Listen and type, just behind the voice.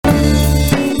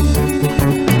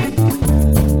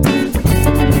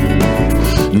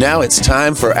Now it's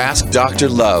time for Ask Dr.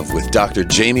 Love with Dr.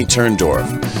 Jamie Turndorf,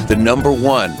 the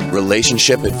 #1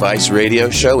 relationship advice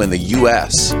radio show in the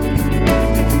U.S.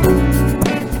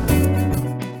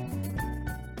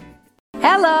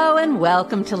 Hello and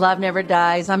welcome to Love Never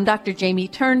Dies. I'm Dr. Jamie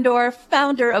Turndorf,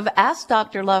 founder of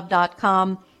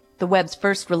AskDrLove.com, the web's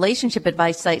first relationship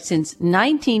advice site since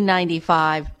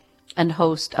 1995, and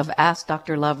host of Ask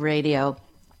Dr. Love Radio.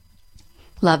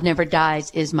 Love Never Dies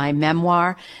is my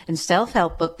memoir and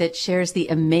self-help book that shares the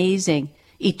amazing,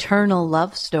 eternal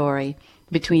love story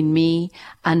between me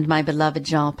and my beloved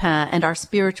Jean Pain and our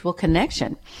spiritual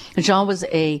connection. Jean was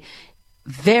a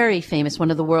very famous,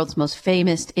 one of the world's most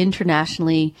famous,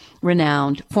 internationally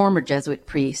renowned former Jesuit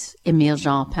priest, Émile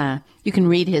Jean Pain. You can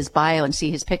read his bio and see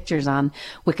his pictures on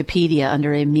Wikipedia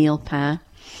under Émile Pain.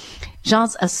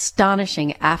 Jean's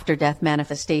astonishing after-death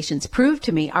manifestations proved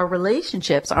to me our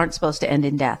relationships aren't supposed to end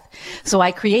in death. So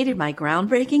I created my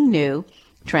groundbreaking new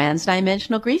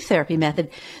trans-dimensional grief therapy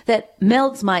method that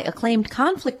melds my acclaimed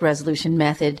conflict resolution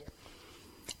method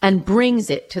and brings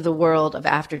it to the world of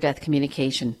after-death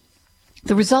communication.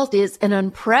 The result is an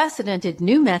unprecedented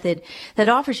new method that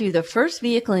offers you the first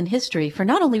vehicle in history for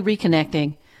not only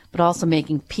reconnecting, but also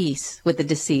making peace with the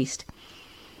deceased.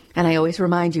 And I always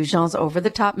remind you, Jean's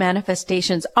over-the-top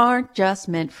manifestations aren't just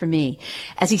meant for me.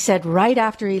 As he said right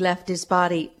after he left his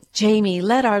body, Jamie,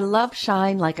 let our love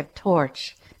shine like a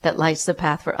torch that lights the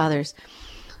path for others.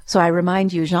 So I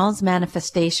remind you, Jean's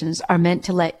manifestations are meant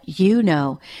to let you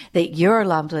know that your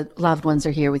loved ones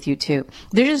are here with you too.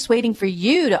 They're just waiting for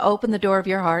you to open the door of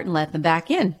your heart and let them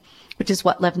back in, which is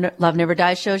what Love Never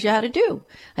Dies shows you how to do.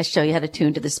 I show you how to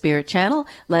tune to the spirit channel,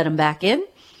 let them back in,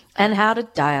 and how to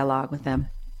dialogue with them.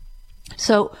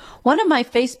 So one of my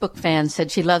Facebook fans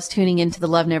said she loves tuning into the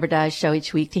Love Never Dies show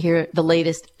each week to hear the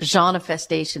latest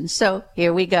Jean-ifestation. So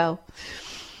here we go.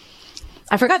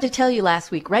 I forgot to tell you last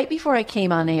week, right before I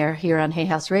came on air here on Hay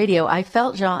House Radio, I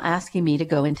felt Jean asking me to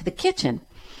go into the kitchen.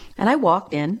 And I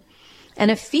walked in,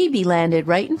 and a Phoebe landed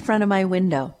right in front of my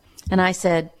window. And I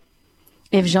said,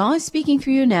 if Jean is speaking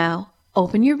through you now,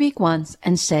 open your beak once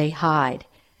and say hi.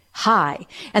 Hi.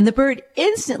 And the bird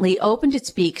instantly opened its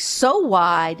beak so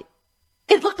wide,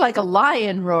 it looked like a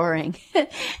lion roaring.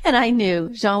 And I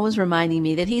knew Jean was reminding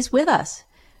me that he's with us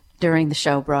during the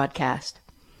show broadcast.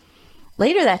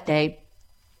 Later that day,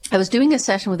 I was doing a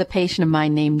session with a patient of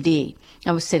mine named Dee.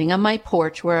 I was sitting on my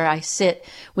porch where I sit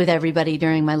with everybody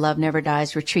during my Love Never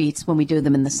Dies retreats when we do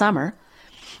them in the summer.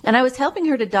 And I was helping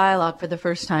her to dialogue for the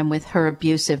first time with her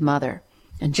abusive mother.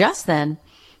 And just then,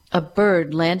 a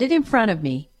bird landed in front of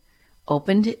me,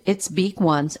 opened its beak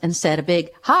once, and said a big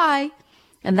hi.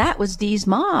 And that was Dee's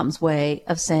mom's way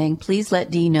of saying, please let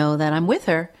Dee know that I'm with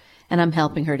her and I'm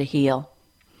helping her to heal.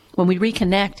 When we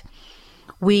reconnect,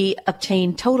 we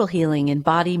obtain total healing in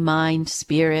body, mind,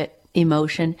 spirit,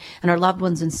 emotion, and our loved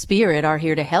ones in spirit are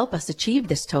here to help us achieve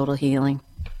this total healing.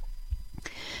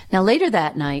 Now, later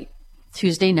that night,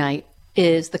 Tuesday night,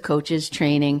 is the coaches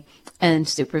training and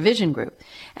supervision group.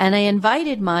 And I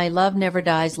invited my Love Never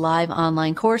Dies live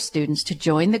online course students to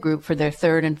join the group for their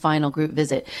third and final group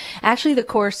visit. Actually,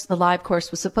 the live course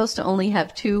was supposed to only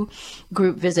have 2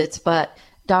 group visits, but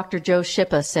Dr. Joe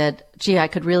Shippa said, gee, I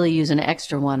could really use an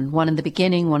extra one in the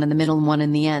beginning, one in the middle, and one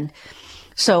in the end.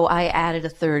 So I added a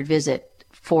third visit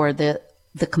for the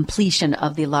completion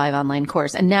of the live online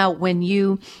course. And now when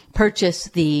you purchase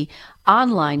the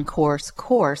online course,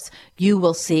 you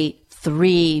will see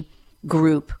 3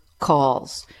 group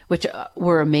calls, which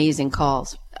were amazing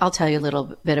calls. I'll tell you a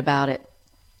little bit about it.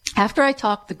 After I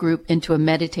talked the group into a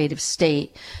meditative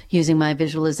state using my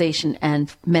visualization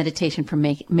and meditation for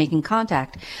making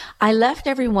contact, I left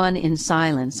everyone in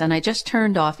silence and I just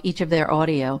turned off each of their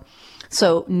audio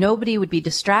so nobody would be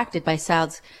distracted by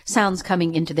sounds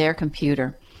coming into their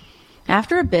computer.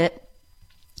 After a bit,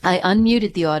 I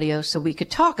unmuted the audio so we could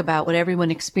talk about what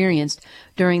everyone experienced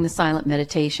during the silent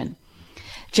meditation.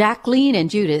 Jacqueline and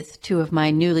Judith, 2 of my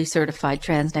newly certified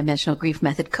transdimensional grief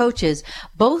method coaches,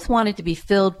 both wanted to be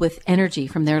filled with energy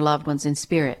from their loved ones in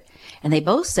spirit. And they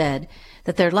both said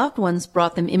that their loved ones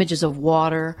brought them images of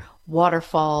water,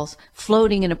 waterfalls,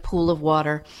 floating in a pool of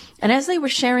water. And as they were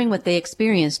sharing what they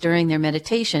experienced during their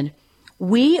meditation,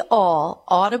 we all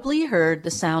audibly heard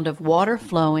the sound of water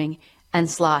flowing and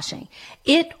sloshing.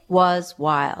 It was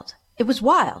wild. It was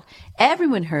wild.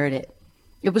 Everyone heard it.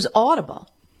 It was audible.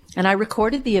 And I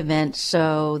recorded the event,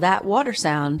 so that water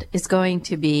sound is going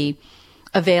to be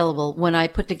available when I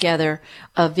put together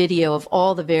a video of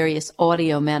all the various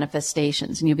audio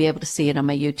manifestations, and you'll be able to see it on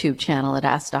my YouTube channel at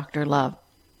Ask Dr. Love.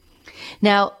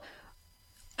 Now,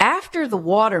 after the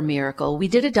water miracle, we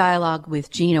did a dialogue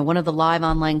with Gina, one of the live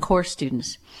online course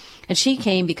students. And she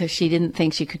came because she didn't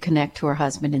think she could connect to her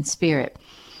husband in spirit.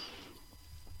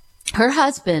 Her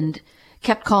husband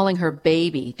kept calling her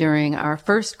baby during our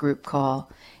first group call,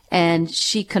 and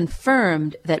she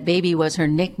confirmed that baby was her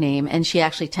nickname, and she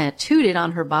actually tattooed it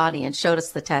on her body and showed us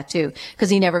the tattoo, because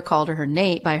he never called her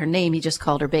by her name, he just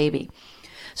called her baby.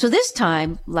 So this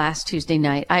time, last Tuesday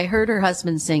night, I heard her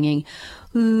husband singing,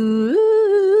 "Ooh,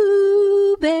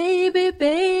 baby,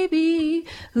 baby,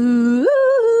 ooh,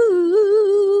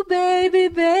 baby,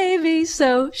 baby."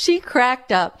 So she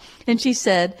cracked up, and she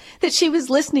said that she was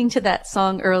listening to that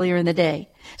song earlier in the day.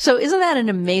 So isn't that an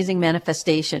amazing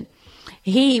manifestation?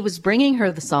 He was bringing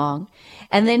her the song,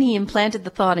 and then he implanted the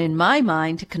thought in my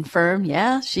mind to confirm,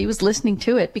 yeah, she was listening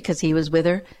to it because he was with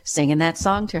her singing that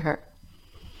song to her.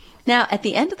 Now, at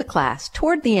the end of the class,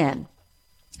 toward the end,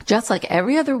 just like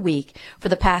every other week for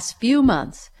the past few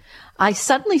months, I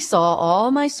suddenly saw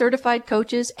all my certified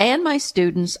coaches and my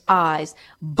students' eyes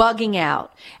bugging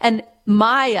out. And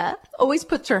Maya always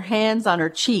puts her hands on her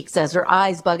cheeks as her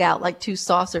eyes bug out like two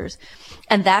saucers.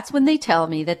 And that's when they tell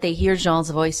me that they hear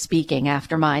Jean's voice speaking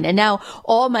after mine. And now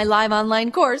all my live online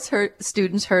course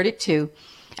students heard it too.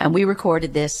 And we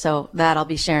recorded this, so that I'll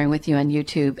be sharing with you on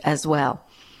YouTube as well.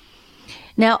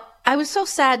 Now, I was so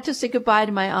sad to say goodbye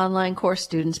to my online course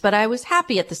students, but I was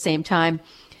happy at the same time,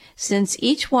 since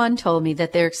each one told me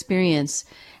that their experience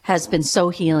has been so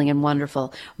healing and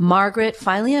wonderful. Margaret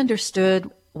finally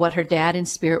understood what her dad in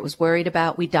spirit was worried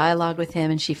about. We dialogued with him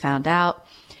and she found out.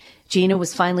 Gina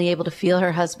was finally able to feel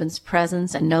her husband's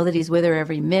presence and know that he's with her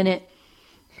every minute.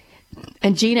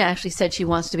 And Gina actually said she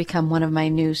wants to become one of my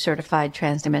new certified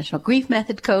transdimensional grief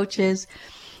method coaches.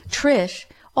 Trish,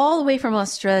 all the way from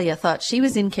Australia, thought she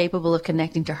was incapable of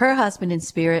connecting to her husband in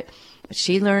spirit, but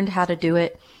she learned how to do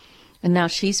it. And now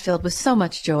she's filled with so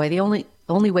much joy. The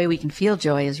only way we can feel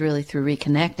joy is really through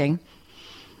reconnecting.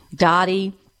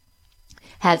 Dottie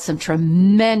had some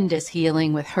tremendous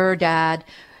healing with her dad,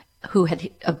 who had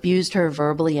abused her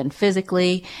verbally and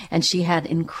physically, and she had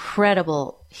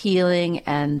incredible healing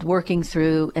and working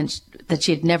through and that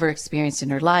she had never experienced in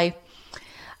her life.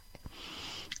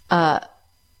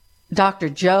 Dr.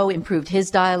 Joe improved his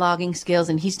dialoguing skills,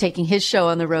 and he's taking his show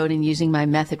on the road and using my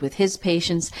method with his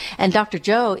patients. And Dr.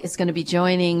 Joe is going to be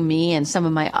joining me and some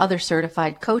of my other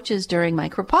certified coaches during my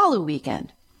Kripalu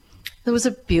weekend. It was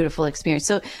a beautiful experience.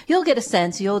 So you'll get a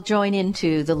sense, you'll join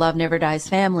into the Love Never Dies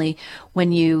family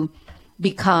when you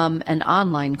become an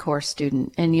online course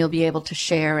student, and you'll be able to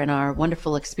share in our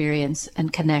wonderful experience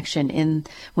and connection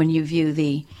when you view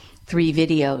the 3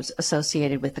 videos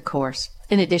associated with the course,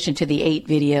 in addition to the 8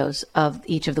 videos of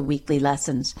each of the weekly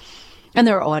lessons. And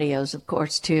there are audios, of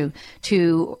course, too,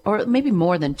 2 or maybe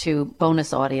more than 2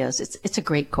 bonus audios. It's a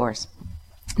great course.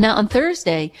 Now, on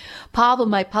Thursday, Pablo,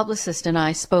 my publicist, and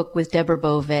I spoke with Deborah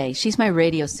Beauvais. She's my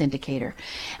radio syndicator.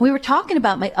 We were talking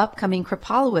about my upcoming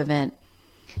Kripalu event.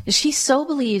 She so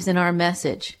believes in our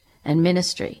message and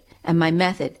ministry and my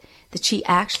method that she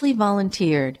actually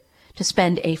volunteered to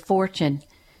spend a fortune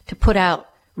to put out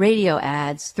radio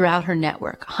ads throughout her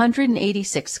network,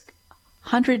 136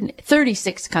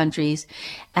 countries,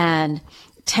 and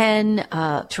 10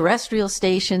 terrestrial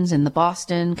stations in the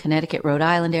Boston, Connecticut, Rhode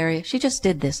Island area. She just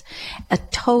did this. A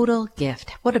total gift.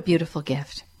 What a beautiful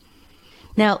gift.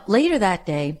 Now, later that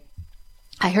day,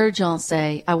 I heard Jean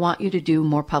say, "I want you to do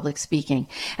more public speaking."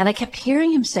 And I kept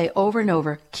hearing him say over and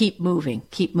over, "Keep moving,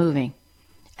 keep moving."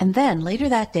 And then later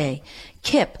that day,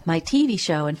 Kip, my TV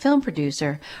show and film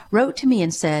producer, wrote to me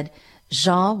and said,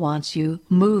 "Jean wants you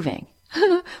moving."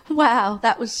 Wow,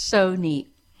 that was so neat.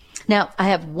 Now, I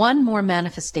have one more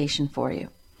manifestation for you,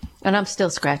 and I'm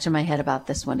still scratching my head about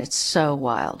this one. It's so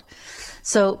wild.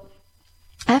 So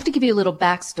I have to give you a little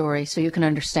backstory so you can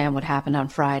understand what happened on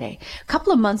Friday. A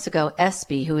couple of months ago,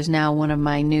 Espy, who is now one of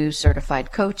my new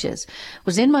certified coaches,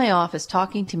 was in my office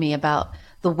talking to me about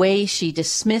the way she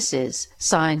dismisses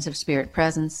signs of spirit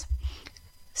presence,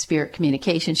 spirit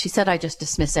communication. She said, "I just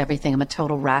dismiss everything. I'm a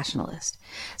total rationalist."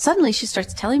 Suddenly, she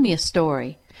starts telling me a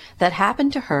story that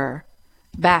happened to her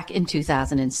back in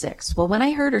 2006. Well, when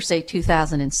I heard her say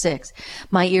 2006,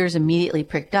 my ears immediately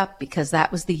pricked up because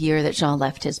that was the year that Jean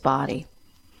left his body.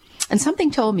 And something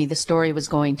told me the story was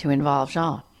going to involve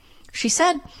Jean. She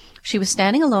said she was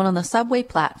standing alone on the subway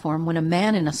platform when a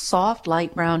man in a soft,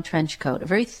 light brown trench coat, a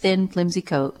very thin, flimsy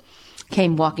coat,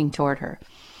 came walking toward her.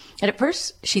 And at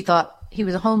first, she thought he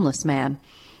was a homeless man.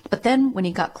 But then when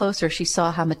he got closer, she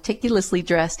saw how meticulously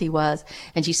dressed he was,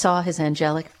 and she saw his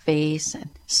angelic face and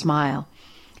smile.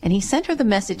 And he sent her the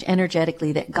message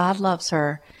energetically that God loves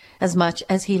her as much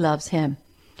as he loves him.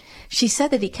 She said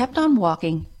that he kept on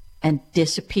walking and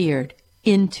disappeared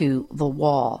into the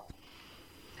wall.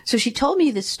 So she told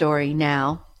me this story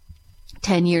now,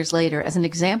 10 years later, as an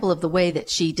example of the way that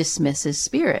she dismisses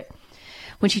spirit.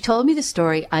 When she told me the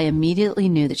story, I immediately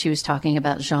knew that she was talking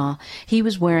about Jean. He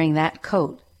was wearing that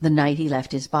coat the night he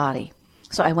left his body.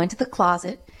 So I went to the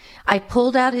closet, I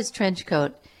pulled out his trench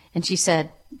coat, and she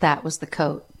said, that was the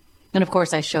coat. And of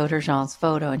course, I showed her Jean's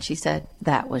photo, and she said,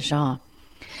 that was Jean.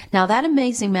 Now, that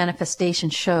amazing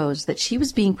manifestation shows that she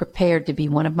was being prepared to be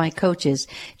one of my coaches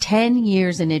 10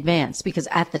 years in advance, because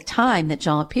at the time that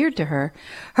Jean appeared to her,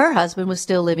 her husband was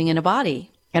still living in a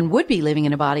body and would be living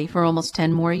in a body for almost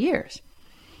 10 more years.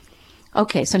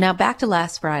 Okay, so now back to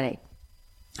last Friday.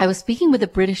 I was speaking with a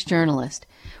British journalist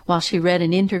while she read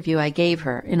an interview I gave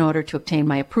her in order to obtain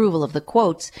my approval of the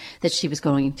quotes that she was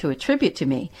going to attribute to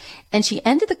me. And she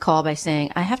ended the call by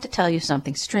saying, I have to tell you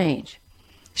something strange.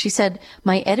 She said,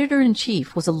 my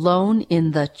editor-in-chief was alone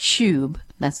in the tube,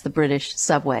 that's the British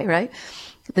subway, right?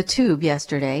 The tube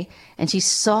yesterday, and she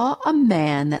saw a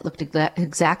man that looked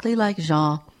exactly like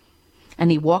Jean,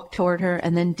 and he walked toward her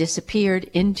and then disappeared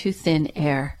into thin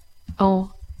air.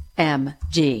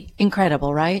 OMG.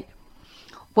 Incredible, right?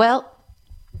 Well,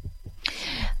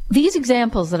 these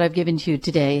examples that I've given to you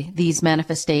today, these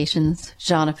manifestations,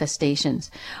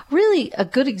 Jean-ifestations, really a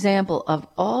good example of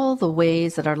all the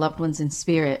ways that our loved ones in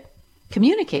spirit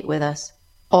communicate with us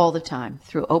all the time,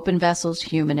 through open vessels,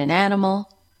 human and animal,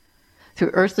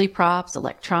 through earthly props,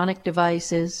 electronic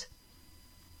devices.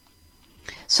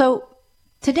 So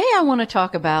today I want to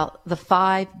talk about the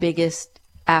 5 biggest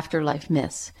afterlife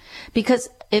myths, because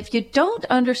if you don't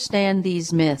understand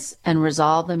these myths and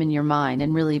resolve them in your mind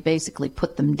and really basically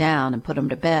put them down and put them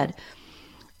to bed,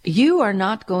 you are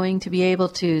not going to be able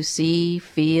to see,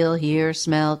 feel, hear,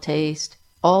 smell, taste,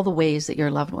 all the ways that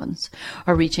your loved ones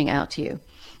are reaching out to you.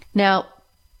 Now,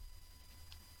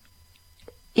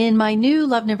 in my new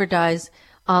Love Never Dies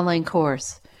online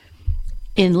course,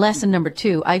 in lesson number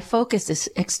 2, I focus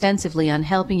extensively on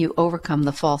helping you overcome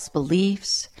the false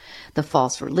beliefs, the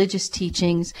false religious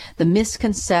teachings, the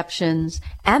misconceptions,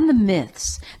 and the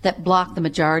myths that block the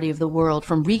majority of the world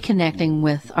from reconnecting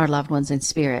with our loved ones in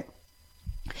spirit.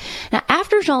 Now,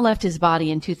 after Jean left his body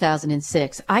in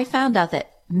 2006, I found out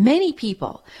that many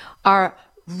people are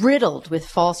riddled with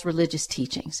false religious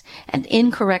teachings and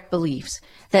incorrect beliefs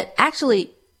that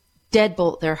actually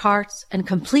deadbolt their hearts and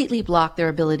completely block their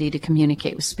ability to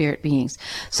communicate with spirit beings.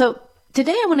 So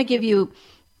today I want to give you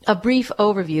a brief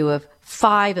overview of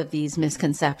 5 of these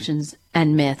misconceptions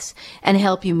and myths and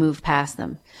help you move past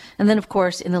them. And then, of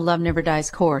course, in the Love Never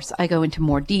Dies course, I go into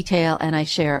more detail and I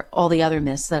share all the other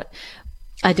myths that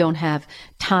I don't have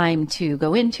time to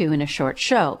go into in a short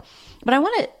show. But I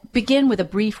want to begin with a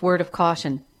brief word of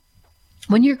caution.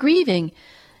 When you're grieving,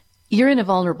 you're in a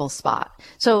vulnerable spot.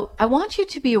 So I want you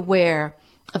to be aware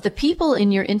of the people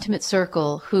in your intimate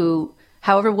circle who,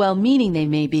 however well-meaning they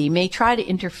may try to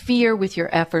interfere with your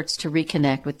efforts to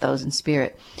reconnect with those in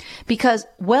spirit. Because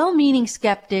well-meaning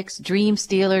skeptics, dream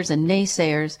stealers, and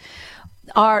naysayers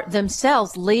are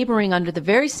themselves laboring under the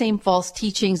very same false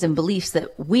teachings and beliefs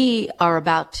that we are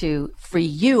about to free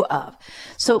you of.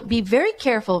 So be very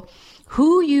careful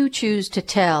who you choose to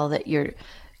tell that you're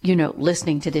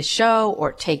listening to this show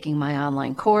or taking my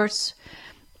online course,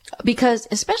 because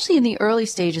especially in the early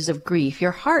stages of grief,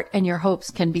 your heart and your hopes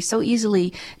can be so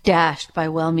easily dashed by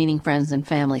well-meaning friends and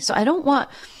family. So I don't want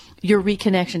your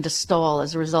reconnection to stall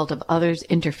as a result of others'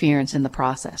 interference in the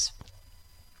process.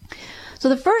 So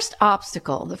the first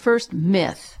obstacle, the first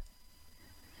myth,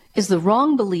 is the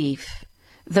wrong belief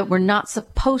that we're not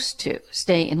supposed to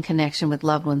stay in connection with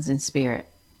loved ones in spirit.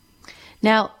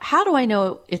 Now, how do I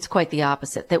know it's quite the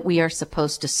opposite, that we are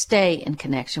supposed to stay in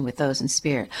connection with those in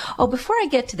spirit? Oh, before I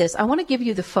get to this, I want to give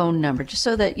you the phone number just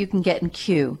so that you can get in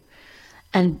queue.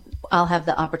 And I'll have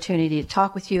the opportunity to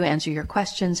talk with you, answer your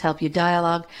questions, help you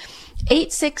dialogue.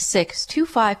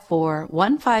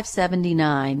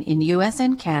 866-254-1579 in U.S.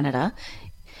 and Canada.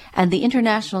 And the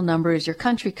international number is your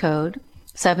country code,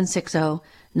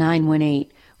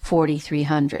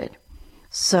 760-918-4300.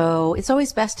 So it's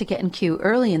always best to get in queue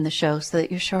early in the show so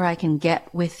that you're sure I can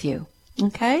get with you.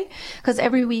 Okay? Because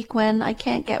every week when I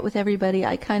can't get with everybody,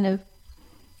 I kind of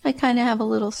have a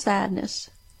little sadness.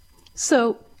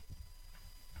 So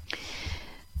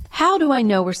how do I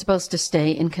know we're supposed to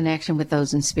stay in connection with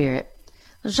those in spirit?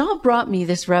 Jean brought me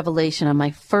this revelation on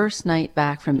my first night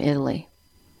back from Italy.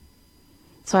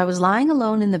 So I was lying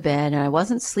alone in the bed and I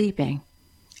wasn't sleeping,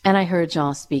 and I heard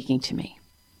Jean speaking to me.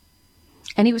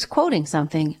 And he was quoting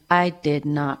something I did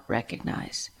not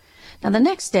recognize. Now, the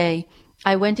next day,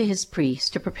 I went to his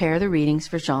priest to prepare the readings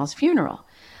for Jean's funeral.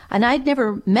 And I'd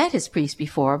never met his priest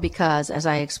before because, as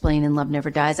I explained in Love Never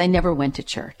Dies, I never went to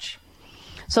church.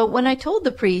 So when I told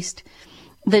the priest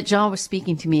that Jean was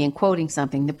speaking to me and quoting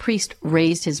something, the priest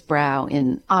raised his brow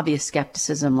in obvious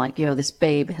skepticism, like, this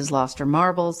babe has lost her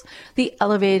marbles. The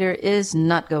elevator is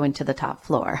not going to the top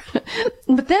floor.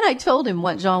 But then I told him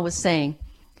what Jean was saying.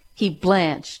 He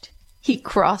blanched. He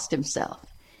crossed himself.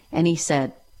 And he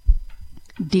said,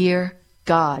 "Dear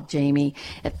God, Jamie,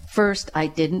 at first I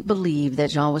didn't believe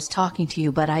that Jean was talking to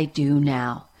you, but I do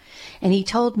now." And he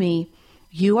told me,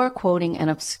 "You are quoting an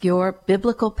obscure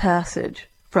biblical passage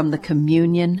from the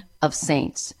Communion of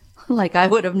Saints." Like I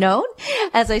would have known.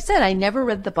 As I said, I never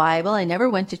read the Bible. I never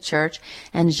went to church.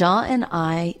 And Jean and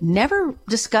I never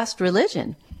discussed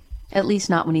religion, at least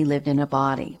not when he lived in a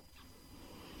body.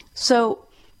 So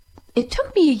it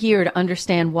took me a year to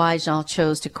understand why Jean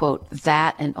chose to quote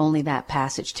that and only that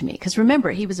passage to me. Because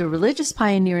remember, he was a religious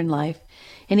pioneer in life,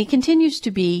 and he continues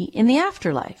to be in the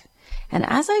afterlife. And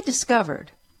as I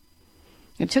discovered,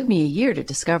 it took me a year to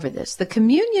discover this, the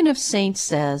Communion of Saints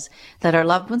says that our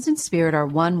loved ones in spirit are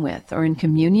one with, or in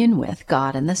communion with,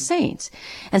 God and the saints.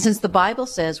 And since the Bible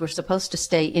says we're supposed to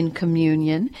stay in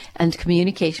communion and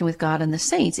communication with God and the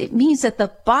saints, it means that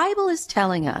the Bible is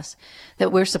telling us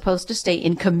that we're supposed to stay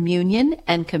in communion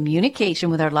and communication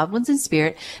with our loved ones in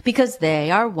spirit because they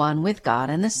are one with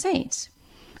God and the saints.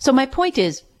 So my point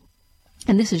is,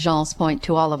 and this is Jean's point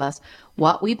to all of us,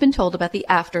 what we've been told about the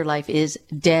afterlife is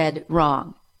dead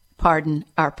wrong. Pardon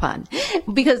our pun.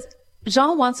 Because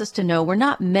Jean wants us to know we're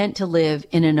not meant to live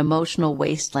in an emotional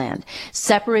wasteland,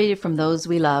 separated from those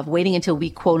we love, waiting until we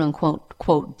quote unquote,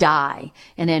 quote, die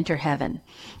and enter heaven.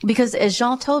 Because as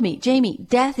Jean told me, Jamie,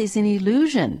 death is an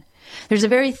illusion. There's a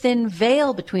very thin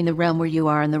veil between the realm where you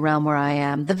are and the realm where I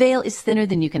am. The veil is thinner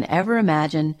than you can ever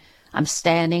imagine. I'm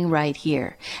standing right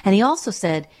here. And he also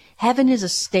said, heaven is a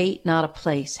state, not a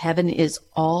place. Heaven is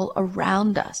all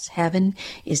around us. Heaven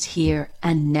is here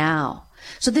and now.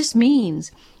 So this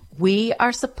means we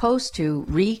are supposed to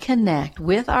reconnect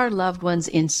with our loved ones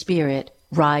in spirit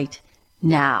right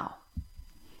now.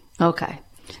 Okay.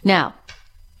 Now,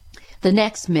 the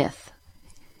next myth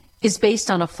is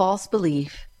based on a false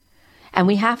belief, and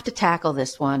we have to tackle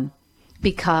this one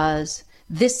because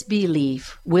this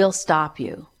belief will stop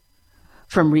you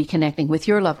from reconnecting with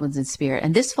your loved ones in spirit.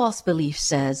 And this false belief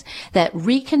says that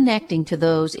reconnecting to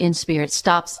those in spirit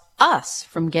stops us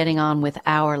from getting on with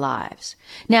our lives.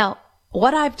 Now,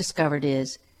 what I've discovered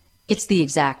is it's the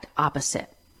exact opposite.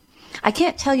 I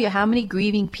can't tell you how many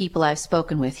grieving people I've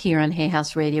spoken with here on Hay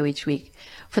House Radio each week.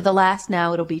 For the last,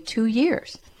 now it'll be 2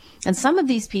 years. And some of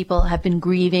these people have been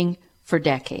grieving for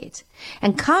decades.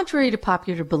 And contrary to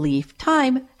popular belief,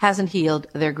 time hasn't healed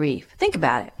their grief. Think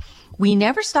about it. We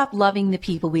never stop loving the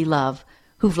people we love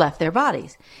who've left their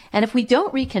bodies. And if we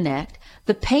don't reconnect,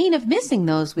 the pain of missing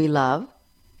those we love,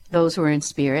 those who are in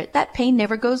spirit, that pain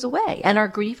never goes away. And our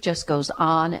grief just goes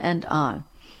on and on.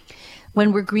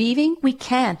 When we're grieving, we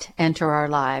can't enter our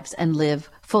lives and live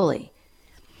fully.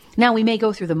 Now, we may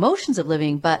go through the motions of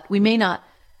living, but we may not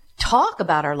talk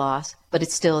about our loss, but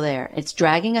it's still there. It's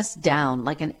dragging us down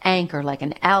like an anchor, like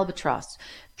an albatross,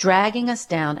 dragging us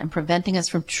down and preventing us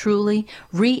from truly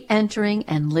re-entering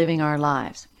and living our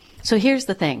lives. So here's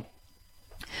the thing.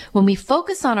 When we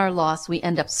focus on our loss, we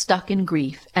end up stuck in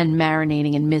grief and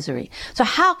marinating in misery. So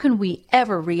how can we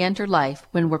ever re-enter life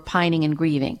when we're pining and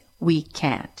grieving? We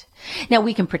can't. Now,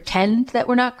 we can pretend that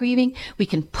we're not grieving. We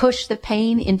can push the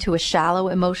pain into a shallow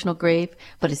emotional grave,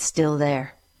 but it's still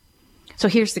there. So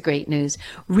here's the great news.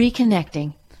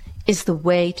 Reconnecting is the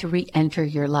way to re-enter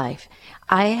your life.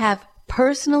 I have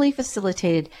personally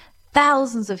facilitated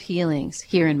thousands of healings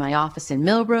here in my office in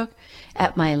Millbrook,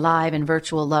 at my live and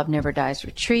virtual Love Never Dies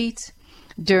retreats,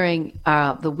 during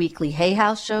the weekly Hay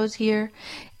House shows here,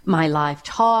 my live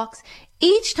talks.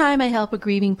 Each time I help a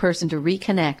grieving person to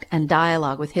reconnect and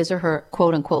dialogue with his or her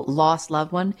quote-unquote lost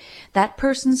loved one, that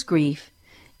person's grief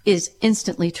is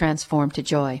instantly transformed to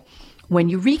joy. When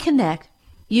you reconnect,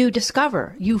 you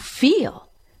discover, you feel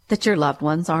that your loved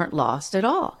ones aren't lost at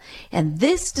all. And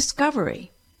this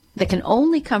discovery that can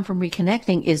only come from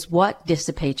reconnecting is what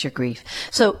dissipates your grief.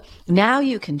 So now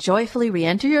you can joyfully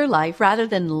re-enter your life rather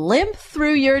than limp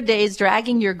through your days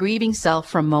dragging your grieving self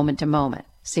from moment to moment.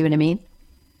 See what I mean?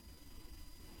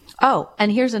 Oh,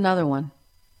 and here's another one.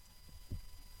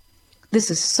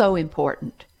 This is so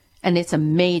important, and it's a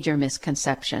major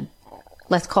misconception.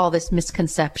 Let's call this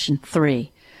misconception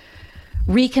 3.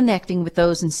 Reconnecting with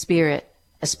those in spirit,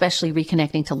 especially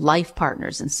reconnecting to life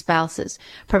partners and spouses,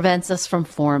 prevents us from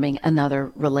forming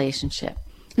another relationship.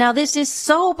 Now, this is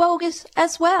so bogus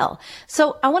as well.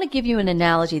 So I want to give you an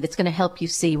analogy that's going to help you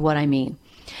see what I mean.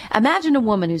 Imagine a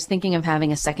woman who's thinking of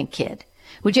having a second kid.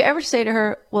 Would you ever say to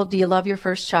her, well, do you love your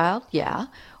first child? Yeah.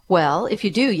 Well, if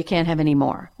you do, you can't have any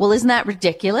more. Well, isn't that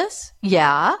ridiculous?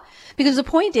 Yeah, because the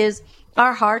point is,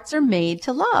 our hearts are made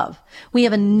to love. We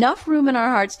have enough room in our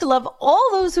hearts to love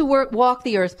all those who walk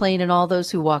the earth plane and all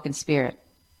those who walk in spirit.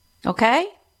 Okay?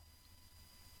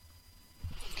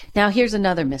 Now, here's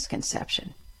another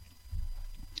misconception.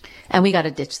 And we got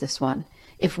to ditch this one.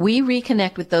 If we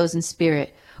reconnect with those in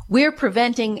spirit, we're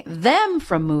preventing them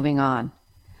from moving on.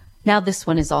 Now, this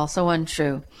one is also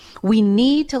untrue. We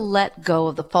need to let go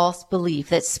of the false belief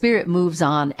that spirit moves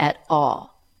on at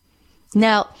all.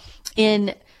 Now,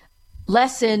 in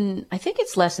lesson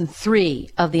 3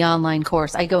 of the online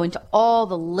course, I go into all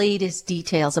the latest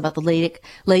details about the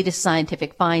latest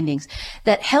scientific findings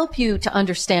that help you to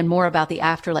understand more about the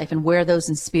afterlife and where those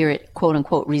in spirit, quote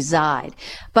unquote, reside.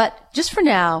 But just for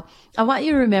now, I want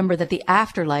you to remember that the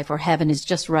afterlife or heaven is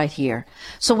just right here.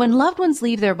 So when loved ones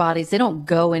leave their bodies, they don't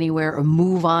go anywhere or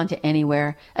move on to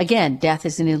anywhere. Again, death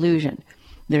is an illusion.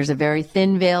 There's a very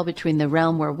thin veil between the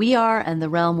realm where we are and the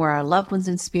realm where our loved ones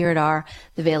in spirit are.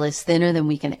 The veil is thinner than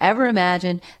we can ever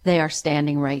imagine. They are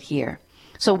standing right here.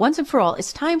 So once and for all,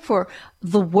 it's time for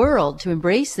the world to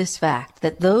embrace this fact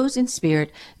that those in spirit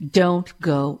don't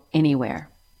go anywhere.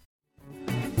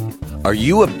 Are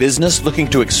you a business looking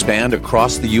to expand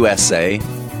across the USA?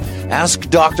 Ask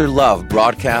Dr. Love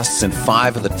broadcasts in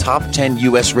 5 of the top 10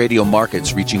 U.S. radio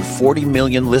markets, reaching 40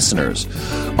 million listeners,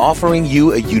 offering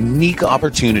you a unique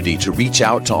opportunity to reach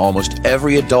out to almost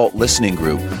every adult listening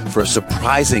group for a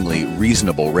surprisingly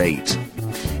reasonable rate.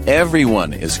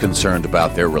 Everyone is concerned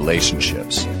about their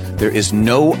relationships. There is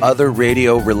no other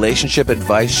radio relationship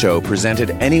advice show presented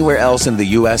anywhere else in the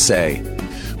USA.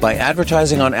 By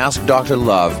advertising on Ask Dr.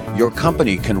 Love, your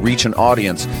company can reach an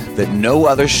audience that no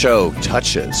other show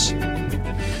touches.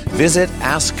 Visit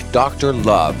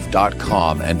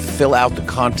AskDrLove.com and fill out the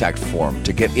contact form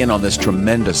to get in on this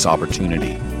tremendous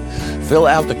opportunity. Fill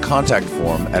out the contact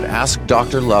form at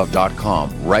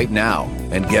AskDrLove.com right now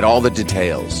and get all the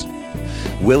details.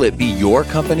 Will it be your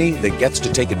company that gets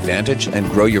to take advantage and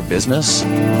grow your business?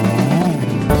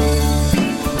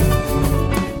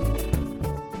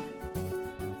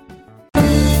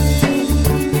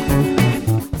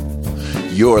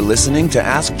 You're listening to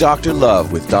Ask Dr.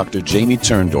 Love with Dr. Jamie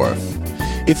Turndorf.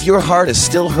 If your heart is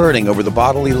still hurting over the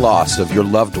bodily loss of your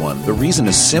loved one, the reason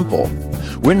is simple.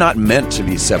 We're not meant to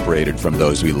be separated from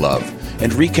those we love,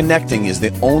 and reconnecting is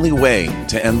the only way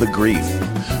to end the grief.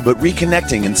 But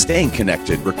reconnecting and staying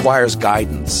connected requires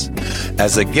guidance.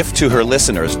 As a gift to her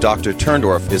listeners, Dr.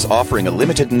 Turndorf is offering a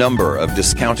limited number of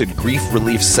discounted grief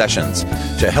relief sessions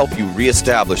to help you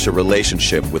reestablish a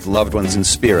relationship with loved ones in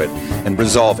spirit and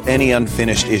resolve any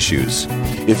unfinished issues.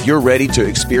 If you're ready to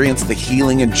experience the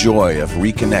healing and joy of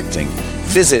reconnecting,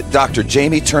 visit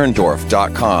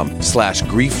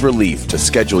drjamieturndorf.com/grief relief to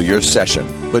schedule your session.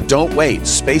 But don't wait,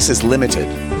 space is limited.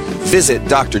 Visit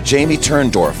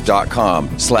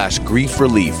drjamieturndorf.com/grief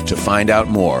relief to find out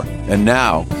more. And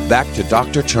now, back to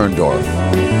Dr. Turndorf.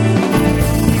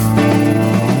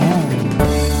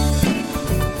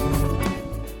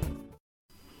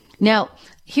 Now,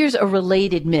 here's a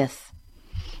related myth,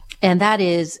 and that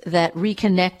is that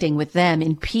reconnecting with them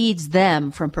impedes them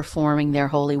from performing their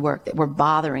holy work, that we're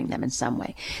bothering them in some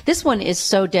way. This one is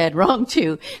so dead wrong,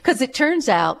 too, because it turns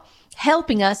out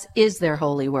helping us is their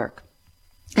holy work.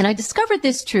 And I discovered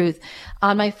this truth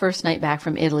on my first night back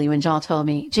from Italy when John told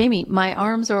me, Jamie, my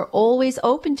arms are always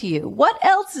open to you. What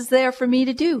else is there for me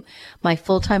to do? My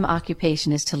full-time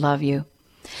occupation is to love you.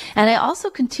 And I also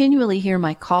continually hear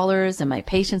my callers and my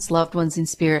patients' loved ones in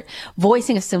spirit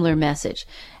voicing a similar message.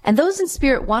 And those in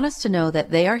spirit want us to know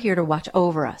that they are here to watch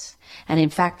over us. And in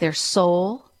fact, their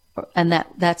soul, and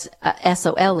that's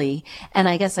S-O-L-E, and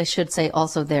I guess I should say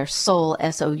also their soul,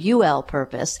 S-O-U-L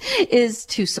purpose, is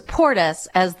to support us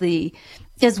as we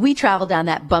travel down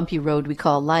that bumpy road we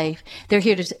call life. They're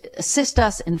here to assist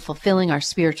us in fulfilling our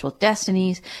spiritual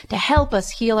destinies, to help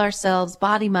us heal ourselves,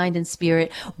 body, mind, and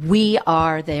spirit. We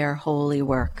are their holy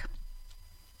work.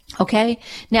 Okay?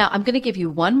 Now, I'm going to give you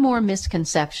one more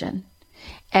misconception,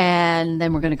 and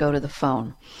then we're going to go to the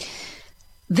phone.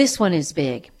 This one is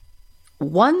big.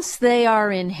 Once they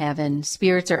are in heaven,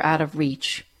 spirits are out of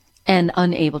reach and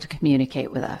unable to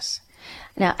communicate with us.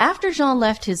 Now, after Jean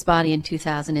left his body in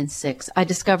 2006, I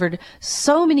discovered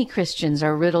so many Christians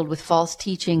are riddled with false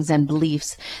teachings and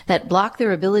beliefs that block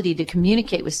their ability to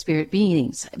communicate with spirit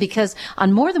beings. Because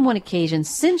on more than one occasion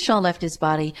since Jean left his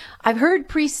body, I've heard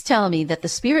priests tell me that the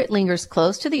spirit lingers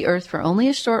close to the earth for only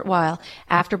a short while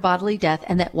after bodily death,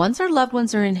 and that once our loved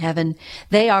ones are in heaven,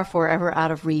 they are forever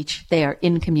out of reach. They are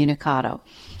incommunicado.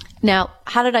 Now,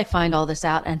 how did I find all this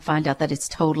out and find out that it's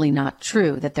totally not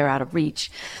true, that they're out of reach?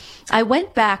 I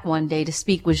went back one day to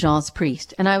speak with Jean's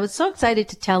priest, and I was so excited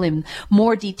to tell him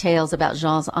more details about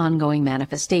Jean's ongoing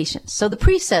manifestations. So the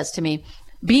priest says to me,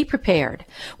 be prepared.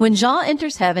 When Jean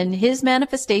enters heaven, his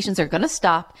manifestations are going to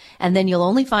stop, and then you'll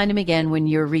only find him again when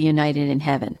you're reunited in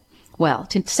heaven. Well,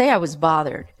 to say I was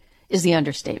bothered is the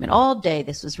understatement. All day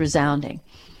this was resounding.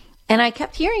 And I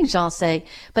kept hearing Jean say,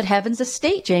 but heaven's a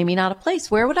state, Jamie, not a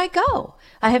place. Where would I go?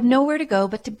 I have nowhere to go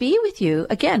but to be with you.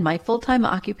 Again, my full-time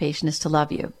occupation is to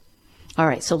love you. All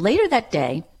right, so later that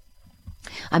day,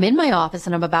 I'm in my office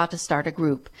and I'm about to start a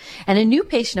group. And a new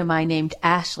patient of mine named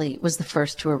Ashley was the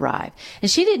first to arrive. And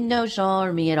she didn't know Jean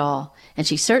or me at all. And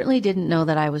she certainly didn't know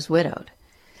that I was widowed.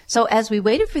 So as we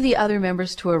waited for the other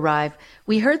members to arrive,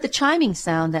 we heard the chiming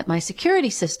sound that my security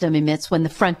system emits when the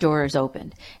front door is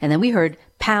opened. And then we heard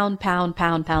pound, pound,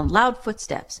 pound, pound, loud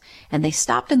footsteps. And they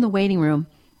stopped in the waiting room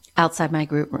outside my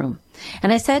group room.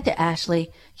 And I said to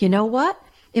Ashley, you know what?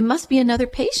 It must be another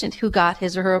patient who got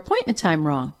his or her appointment time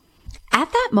wrong.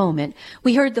 At that moment,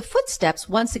 we heard the footsteps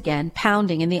once again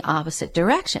pounding in the opposite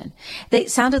direction. They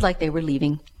sounded like they were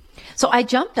leaving. So I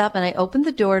jumped up and I opened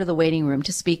the door to the waiting room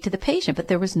to speak to the patient, but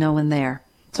there was no one there.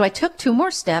 So I took 2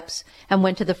 more steps and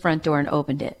went to the front door and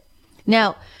opened it.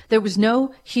 Now, there was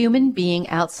no human being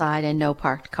outside and no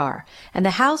parked car. And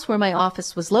the house where my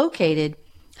office was located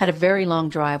had a very long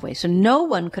driveway, so no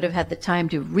one could have had the time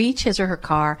to reach his or her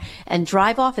car and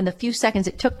drive off in the few seconds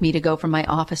it took me to go from my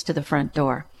office to the front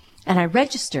door. And I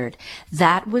registered.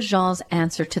 That was Jean's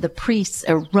answer to the priest's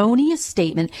erroneous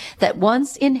statement that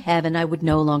once in heaven I would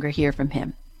no longer hear from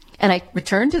him. And I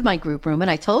returned to my group room and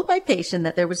I told my patient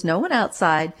that there was no one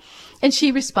outside, and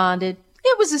she responded,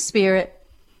 it was a spirit.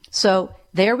 So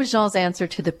there was Jean's answer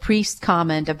to the priest's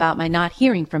comment about my not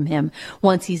hearing from him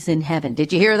once he's in heaven.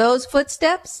 Did you hear those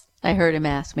footsteps? I heard him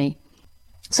ask me.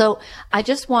 So I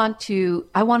want to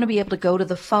be able to go to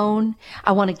the phone.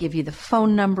 I want to give you the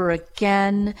phone number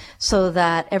again so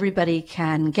that everybody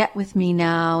can get with me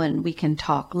now and we can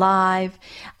talk live.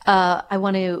 I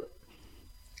want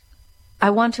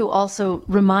to also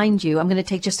remind you, I'm going to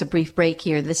take just a brief break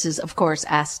here. This is, of course,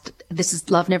 this is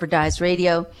Love Never Dies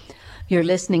Radio. You're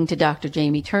listening to Dr.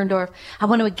 Jamie Turndorf. I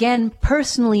want to again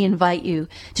personally invite you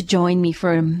to join me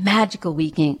for a magical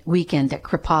weekend at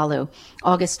Kripalu,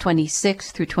 August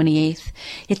 26th through 28th.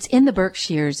 It's in the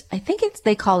Berkshires. I think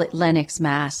they call it Lennox,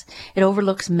 Mass. It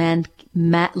overlooks Lake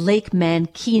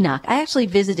Mankinac. I actually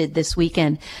visited this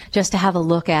weekend just to have a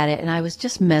look at it, and I was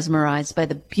just mesmerized by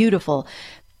the beautiful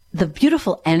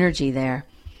energy there.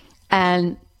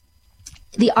 And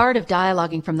the art of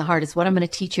dialoguing from the heart is what I'm going to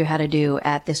teach you how to do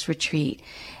at this retreat.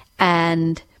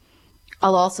 And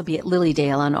I'll also be at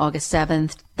Lilydale on August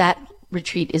 7th. That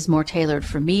retreat is more tailored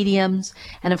for mediums.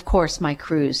 And of course, my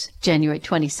cruise, January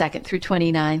 22nd through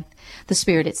 29th, the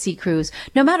Spirit at Sea cruise.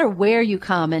 No matter where you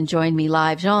come and join me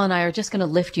live, Jean and I are just going to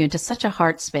lift you into such a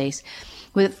heart space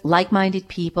with like-minded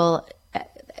people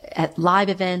at live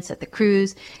events, at the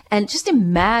cruise, and just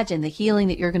imagine the healing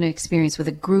that you're going to experience with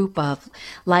a group of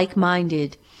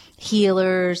like-minded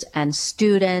healers and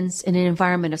students in an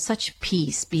environment of such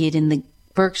peace, be it in the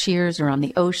Berkshires or on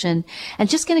the ocean, and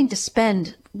just getting to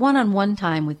spend one-on-one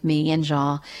time with me and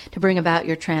Jean to bring about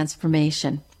your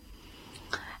transformation.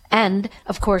 And,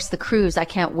 of course, the cruise, I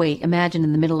can't wait. Imagine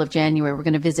in the middle of January, we're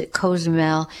going to visit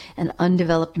Cozumel, an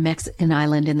undeveloped Mexican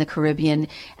island in the Caribbean,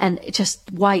 and just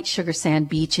white sugar sand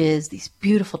beaches, these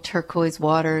beautiful turquoise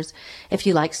waters. If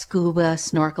you like scuba,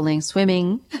 snorkeling,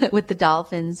 swimming with the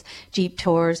dolphins, jeep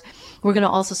tours. We're going to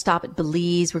also stop at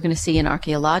Belize. We're going to see an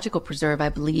archaeological preserve, I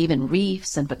believe, and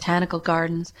reefs and botanical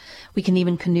gardens. We can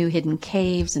even canoe hidden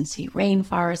caves and see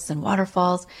rainforests and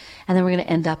waterfalls. And then we're going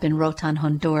to end up in Rotan,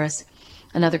 Honduras,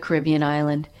 another Caribbean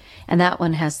island. And that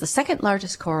one has the second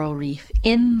largest coral reef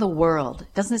in the world.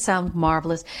 Doesn't it sound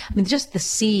marvelous? I mean, just the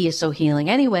sea is so healing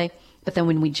anyway. But then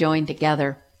when we join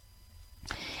together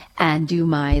and do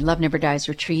my Love Never Dies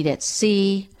retreat at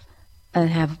sea and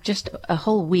have just a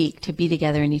whole week to be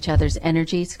together in each other's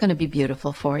energy, it's going to be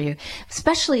beautiful for you.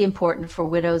 Especially important for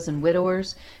widows and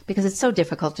widowers because it's so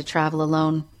difficult to travel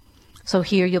alone. So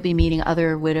here you'll be meeting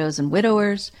other widows and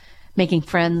widowers, making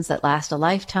friends that last a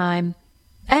lifetime,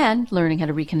 and learning how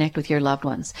to reconnect with your loved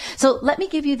ones. So let me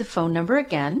give you the phone number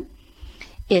again.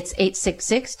 It's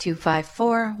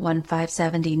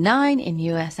 866-254-1579 in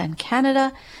U.S. and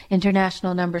Canada.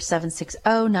 International number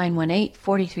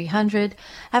 760-918-4300.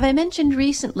 Have I mentioned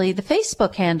recently the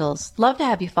Facebook handles? Love to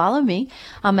have you follow me.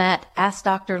 I'm at Ask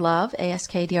Dr. Love,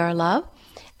 ASKDR Love,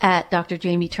 at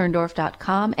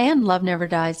drjamieturndorf.com, and Love Never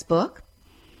Dies book.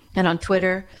 And on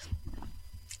Twitter,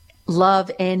 Love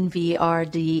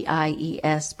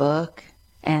NVRDIES book,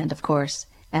 and of course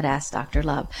at Ask Dr.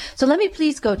 Love. So let me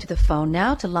please go to the phone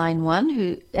now to line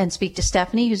 1 and speak to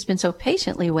Stephanie, who's been so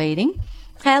patiently waiting.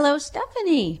 Hello,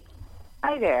 Stephanie.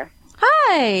 Hi there.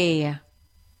 Hi.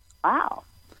 Wow.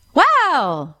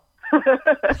 Wow.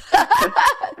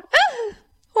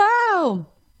 Wow.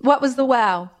 What was the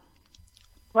wow?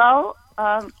 Well,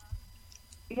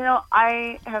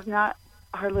 I have not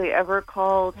hardly ever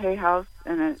called Hay House,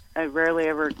 and I rarely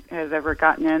ever have ever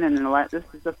gotten in, and this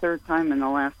is the third time in the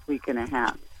last week and a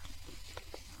half.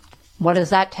 What is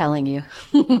that telling you?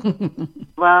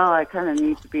 Well, I kind of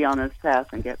need to be on this path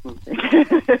and get moving.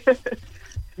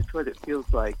 That's what it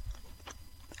feels like.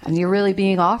 And you're really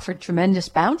being offered tremendous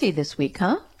bounty this week,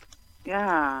 huh?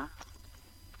 Yeah.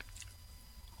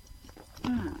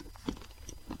 Well,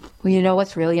 you know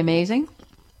what's really amazing?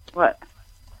 What?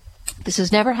 This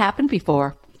has never happened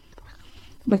before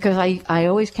because I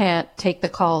always can't take the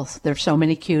calls. There's so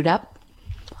many queued up.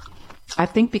 I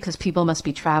think because people must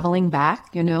be traveling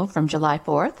back, from July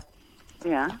 4th.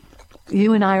 Yeah.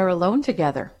 You and I are alone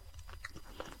together.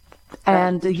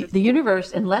 And the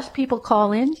universe, unless people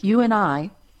call in, you and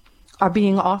I are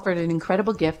being offered an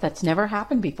incredible gift that's never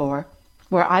happened before,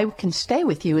 where I can stay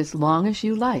with you as long as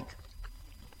you like.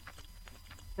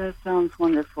 That sounds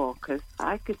wonderful, because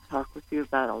I could talk with you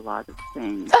about a lot of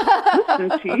things.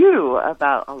 Listen to you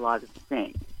about a lot of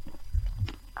things.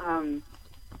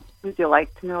 Would you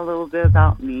like to know a little bit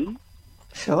about me?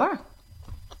 Sure.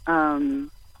 Well,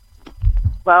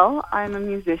 I'm a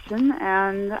musician,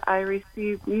 and I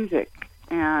receive music.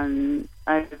 And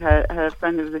I've had a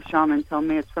friend of the shaman tell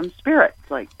me it's from spirits,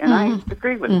 and I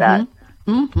agree with that.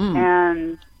 Mm-hmm.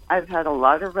 And I've had a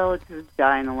lot of relatives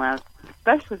die in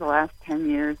especially the last 10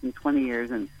 years and 20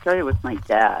 years, and started with my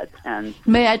dad. And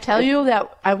may I tell you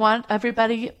that I want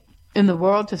everybody in the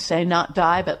world to say not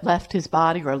die, but left his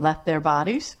body or left their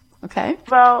bodies? Okay?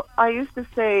 Well, I used to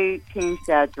say changed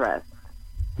address.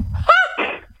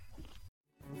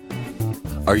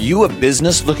 Are you a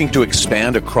business looking to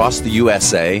expand across the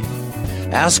USA?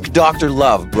 Ask Dr.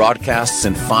 Love broadcasts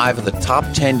in 5 of the top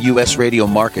 10 U.S. radio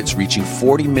markets, reaching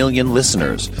 40 million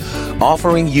listeners,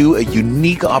 offering you a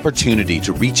unique opportunity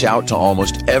to reach out to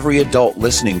almost every adult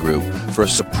listening group for a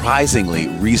surprisingly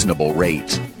reasonable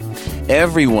rate.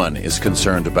 Everyone is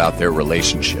concerned about their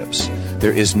relationships.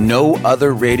 There is no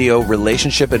other radio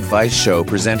relationship advice show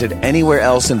presented anywhere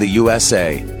else in the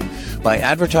USA. By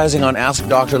advertising on Ask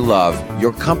Dr. Love,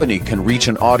 your company can reach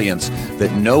an audience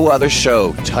that no other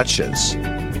show touches.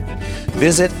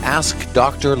 Visit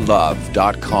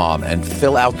AskDrLove.com and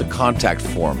fill out the contact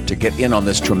form to get in on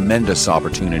this tremendous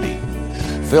opportunity.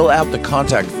 Fill out the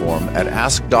contact form at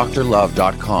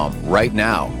AskDrLove.com right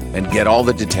now and get all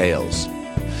the details.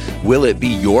 Will it be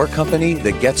your company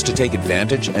that gets to take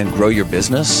advantage and grow your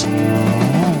business?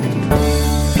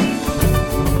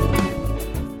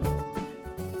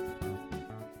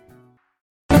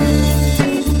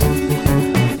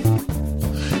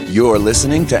 You're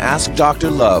listening to Ask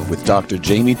Dr. Love with Dr.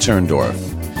 Jamie Turndorf.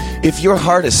 If your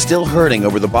heart is still hurting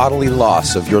over the bodily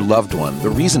loss of your loved one, the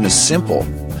reason is simple.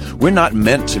 We're not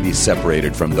meant to be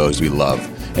separated from those we love,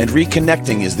 and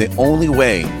reconnecting is the only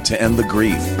way to end the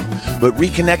grief. But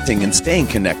reconnecting and staying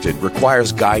connected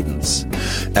requires guidance.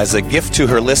 As a gift to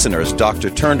her listeners, Dr.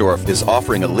 Turndorf is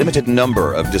offering a limited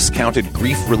number of discounted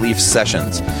grief relief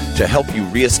sessions to help you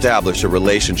reestablish a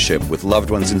relationship with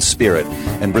loved ones in spirit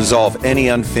and resolve any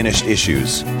unfinished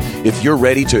issues. If you're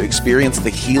ready to experience the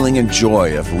healing and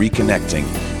joy of reconnecting,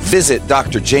 visit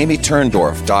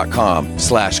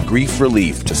drjamieturndorf.com/grief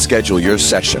relief to schedule your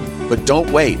session. But don't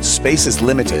wait, space is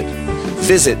limited.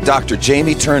 Visit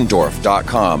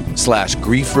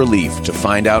drjamieturndorf.com/grief relief to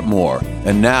find out more.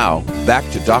 And now, back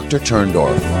to Dr.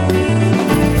 Turndorf.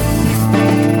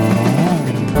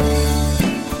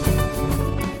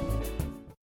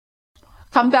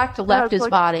 Come back to left his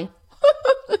body.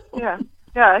 Yeah,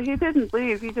 he didn't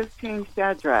leave. He just changed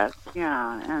address.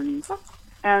 Yeah,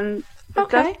 and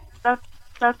okay. That's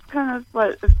kind of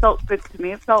what it felt good to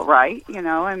me. It felt right,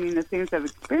 I mean, the things I've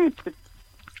experienced. But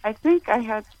I think I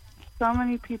had so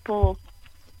many people.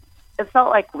 It felt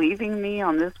like leaving me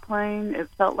on this plane. It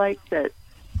felt like that.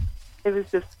 It was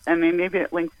just. I mean, maybe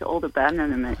it links to old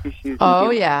abandonment issues. Oh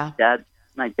yeah,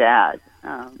 my dad.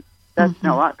 That's a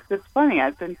lot, because it's funny.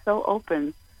 I've been so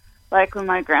open. Like when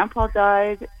my grandpa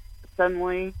died,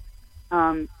 suddenly,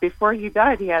 before he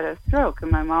died, he had a stroke,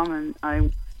 and my mom and I.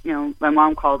 My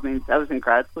mom called me. I was in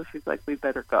grad school. She's like, "We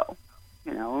better go."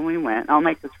 And we went. I'll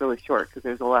make this really short because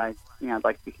there's a lot. I'd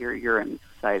like to hear your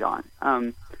insight on.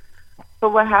 But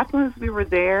what happened was we were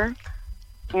there,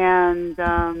 and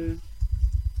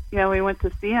we went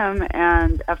to see him,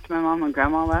 and after my mom and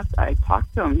grandma left, I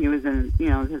talked to him. He was in,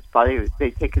 his body,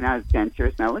 they'd taken out his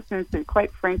dentures, and I looked at him and said,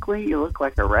 quite frankly, you look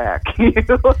like a wreck. You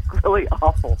look really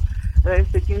awful. And I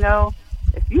said,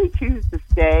 if you choose to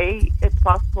stay, it's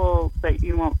possible that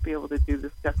you won't be able to do the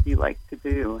stuff you like to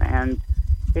do. And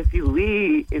if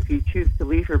you choose to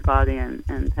leave your body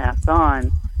and pass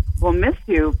on, we'll miss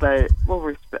you, but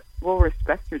we'll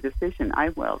respect your decision. I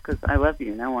will, because I love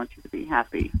you and I want you to be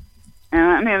happy. And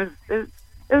I mean, it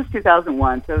was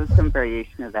 2001, so it was some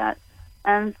variation of that.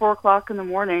 And 4:00 in the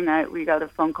morning, we got a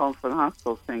phone call from the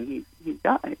hospital saying he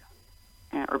died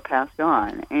or passed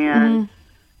on. And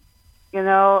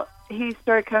he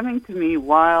started coming to me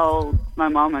while my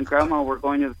mom and grandma were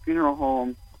going to the funeral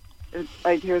home.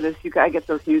 I'd hear this, I get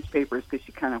those newspapers, because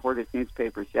she kind of hoarded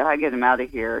newspapers. Yeah, I get them out of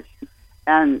here.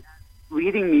 And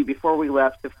leading me before we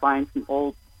left to find some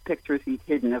old pictures he'd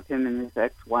hidden of him and his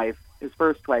ex-wife, his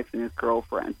first wife and his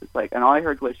girlfriends. It's like, and all I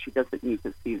heard was, she doesn't need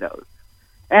to see those.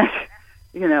 And,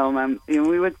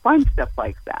 we would find stuff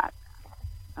like that.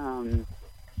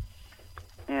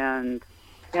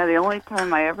 The only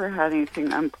time I ever had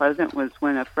anything unpleasant was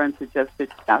when a friend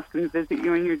suggested ask him to visit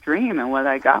you in your dream, and what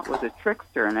I got was a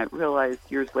trickster, and I realized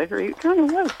years later he kind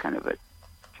of was kind of a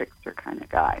trickster kind of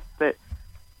guy. But,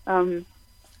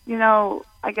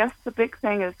 I guess the big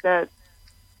thing is that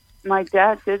my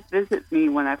dad did visit me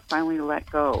when I finally let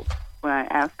go, when I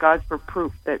asked God for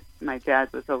proof that my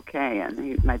dad was okay,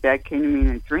 and my dad came to me in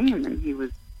a dream, and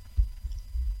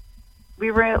we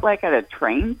were at a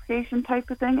train station type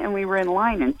of thing, and we were in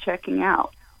line and checking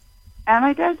out. And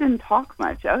my dad didn't talk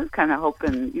much. I was kind of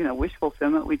hoping, wish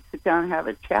fulfillment, we'd sit down and have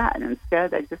a chat. And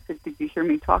instead, I just said, did you hear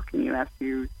me talking to you after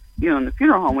you, in the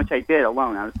funeral home, which I did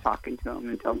alone. I was talking to him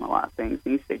and telling him a lot of things.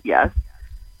 And he said, yes.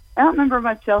 I don't remember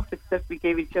much else except we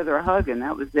gave each other a hug, and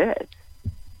that was it.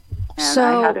 And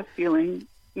I had a feeling,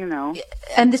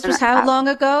 And this was how long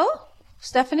ago,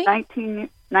 Stephanie?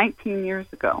 19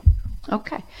 years ago.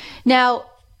 Okay. Now,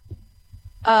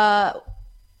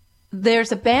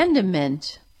 there's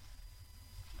abandonment.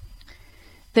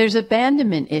 There's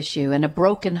abandonment issue and a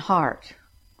broken heart,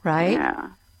 right?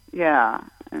 Yeah.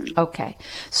 Okay.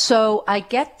 So I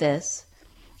get this,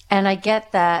 and I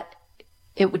get that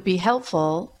it would be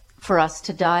helpful for us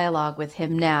to dialogue with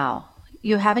him now.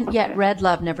 You haven't yet read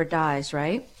Love Never Dies,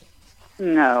 right?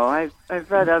 No, I've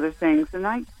read other things, and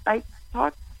I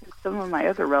talk to some of my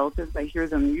other relatives. I hear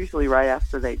them usually right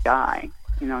after they die.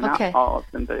 Not all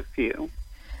of them, but a few.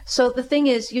 So the thing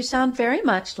is, you sound very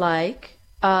much like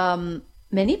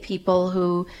many people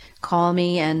who call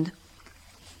me and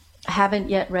haven't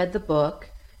yet read the book,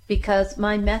 because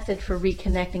my method for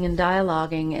reconnecting and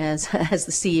dialoguing, as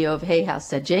the CEO of Hay House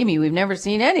said, Jamie, we've never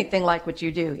seen anything like what you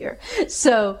do here.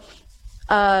 So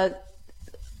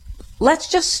let's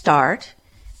just start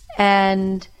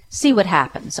and see what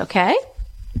happens, okay?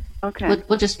 Okay.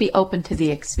 We'll just be open to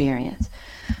the experience.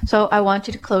 So I want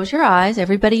you to close your eyes,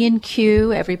 everybody in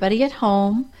queue, everybody at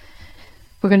home.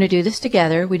 We're going to do this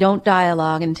together. We don't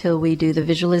dialogue until we do the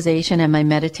visualization and my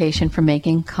meditation for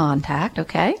making contact,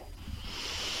 okay?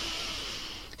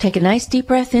 Take a nice deep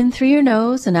breath in through your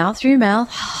nose and out through your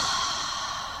mouth.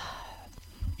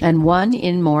 And one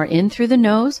more in through the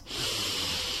nose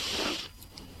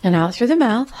and out through the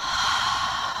mouth.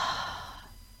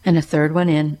 And a third one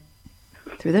in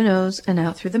through the nose and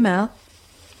out through the mouth.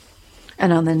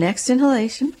 And on the next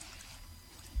inhalation,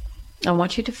 I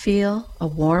want you to feel a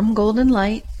warm golden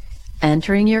light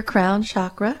entering your crown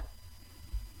chakra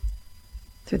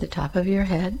through the top of your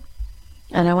head.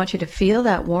 And I want you to feel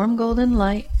that warm golden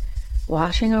light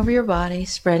washing over your body,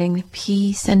 spreading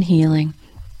peace and healing.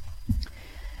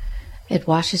 It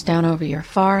washes down over your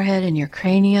forehead and your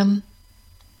cranium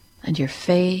and your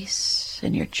face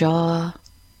and your jaw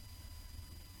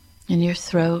and your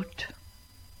throat.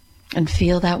 And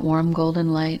feel that warm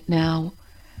golden light now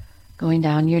going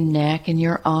down your neck and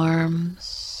your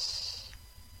arms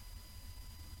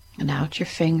and out your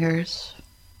fingers.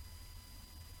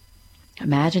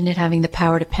 Imagine it having the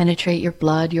power to penetrate your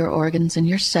blood, your organs, and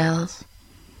your cells.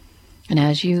 And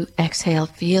as you exhale,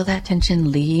 feel that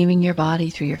tension leaving your body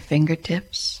through your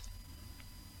fingertips.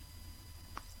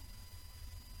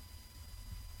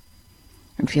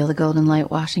 And feel the golden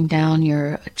light washing down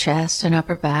your chest and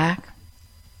upper back,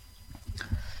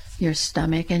 your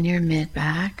stomach and your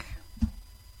mid-back,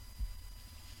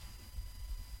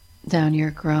 down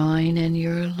your groin and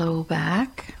your low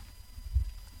back,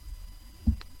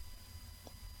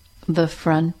 the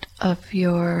front of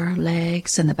your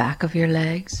legs and the back of your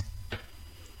legs,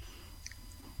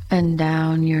 and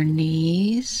down your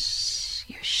knees,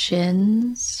 your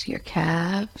shins, your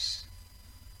calves,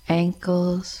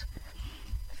 ankles,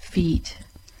 feet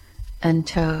and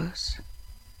toes.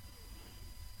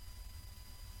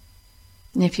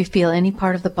 And if you feel any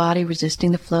part of the body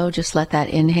resisting the flow, just let that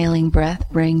inhaling breath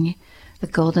bring the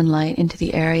golden light into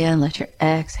the area and let your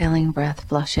exhaling breath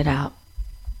flush it out.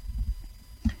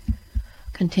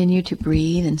 Continue to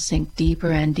breathe and sink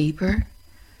deeper and deeper,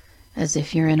 as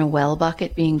if you're in a well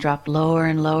bucket being dropped lower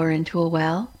and lower into a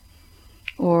well,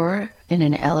 or in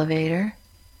an elevator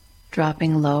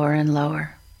dropping lower and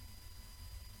lower.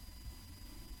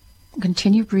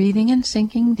 Continue breathing and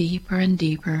sinking deeper and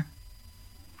deeper.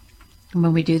 And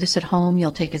when we do this at home,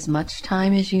 you'll take as much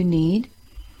time as you need.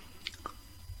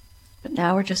 But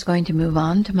now we're just going to move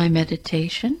on to my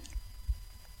meditation.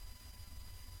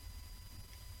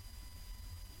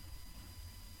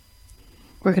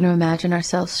 We're going to imagine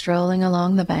ourselves strolling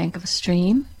along the bank of a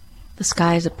stream. The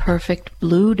sky is a perfect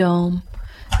blue dome,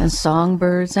 and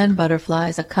songbirds and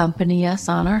butterflies accompany us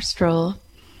on our stroll.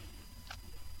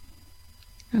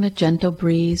 And a gentle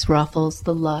breeze ruffles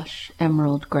the lush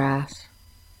emerald grass.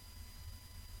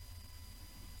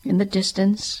 In the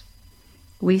distance,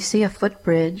 we see a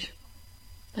footbridge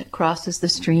that crosses the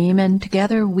stream, and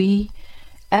together we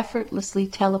effortlessly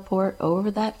teleport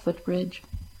over that footbridge.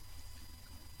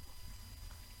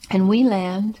 And we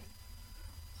land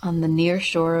on the near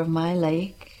shore of my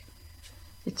lake.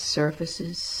 Its surface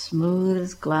is smooth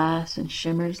as glass and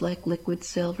shimmers like liquid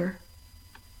silver.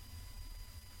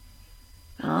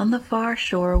 On the far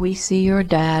shore, we see your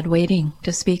dad waiting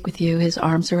to speak with you. His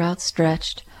arms are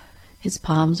outstretched. His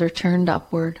palms are turned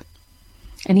upward.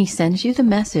 And he sends you the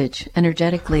message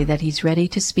energetically that he's ready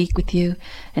to speak with you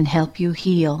and help you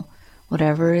heal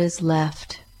whatever is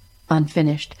left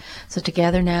unfinished. So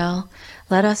together now,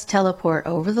 let us teleport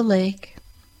over the lake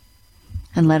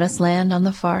and let us land on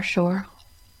the far shore.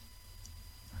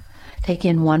 Take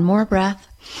in one more breath.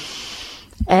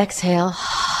 Exhale.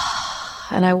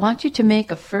 And I want you to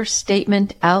make a first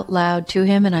statement out loud to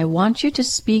him, and I want you to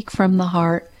speak from the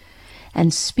heart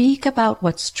and speak about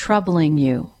what's troubling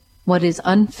you, what is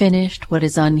unfinished, what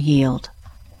is unhealed.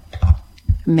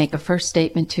 Make a first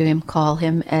statement to him. Call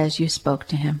him as you spoke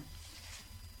to him.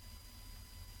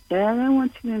 Dad, I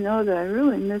want you to know that I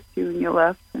really missed you when you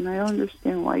left, and I don't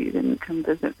understand why you didn't come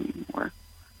visit me more.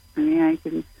 I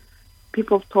mean,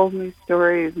 people have told me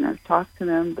stories, and I've talked to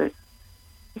them, but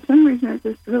for some reason it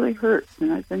just really hurts,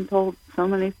 and I've been told so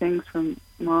many things from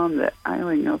Mom that I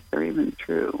don't even know if they're even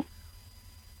true.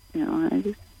 You know,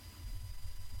 and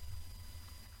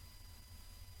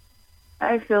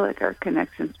I feel like our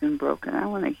connection's been broken. I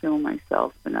want to heal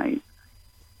myself, and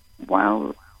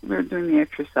while we were doing the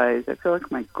exercise, I feel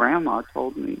like my grandma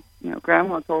told me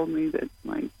that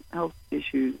my health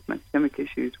issues, my stomach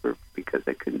issues were because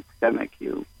I couldn't stomach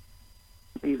you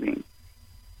leaving.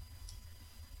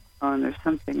 Oh, and there's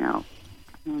something else.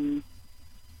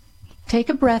 Take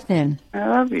a breath in. I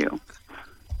love you.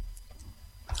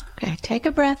 Okay, take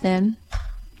a breath in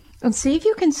and see if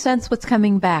you can sense what's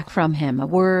coming back from him. A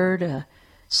word, a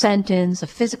sentence, a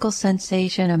physical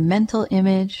sensation, a mental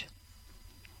image.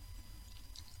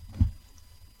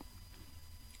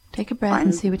 Take a breath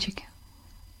and see what you can.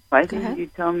 Why didn't you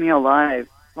tell me while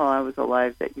I was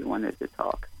alive that you wanted to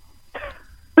talk?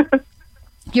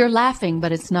 You're laughing,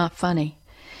 but it's not funny.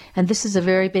 And this is a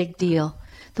very big deal.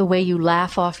 The way you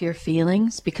laugh off your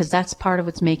feelings, because that's part of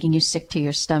what's making you sick to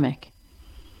your stomach.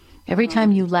 Every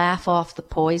time you laugh off the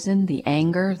poison, the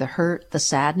anger, the hurt, the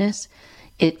sadness,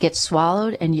 it gets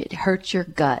swallowed and it hurts your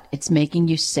gut. It's making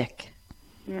you sick.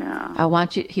 Yeah.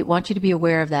 He wants you to be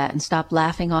aware of that and stop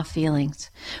laughing off feelings.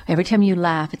 Every time you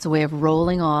laugh, it's a way of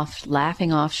rolling off,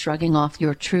 laughing off, shrugging off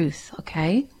your truth,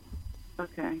 okay?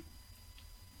 Okay.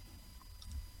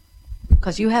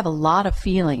 Because you have a lot of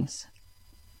feelings.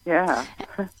 Yeah.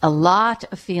 A lot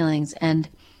of feelings, and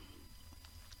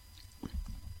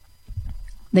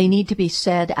they need to be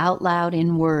said out loud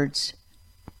in words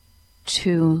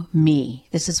to me.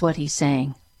 This is what he's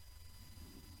saying.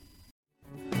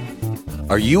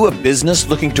 Are you a business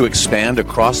looking to expand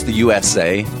across the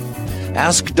USA?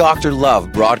 Ask Dr.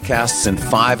 Love broadcasts in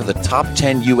 5 of the top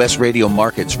 10 U.S. radio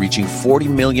markets, reaching 40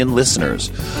 million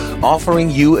listeners, offering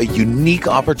you a unique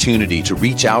opportunity to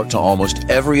reach out to almost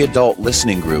every adult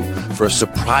listening group for a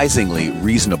surprisingly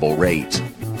reasonable rate.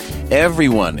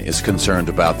 Everyone is concerned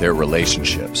about their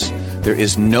relationships. There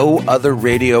is no other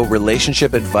radio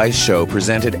relationship advice show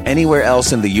presented anywhere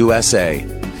else in the USA.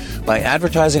 By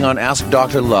advertising on Ask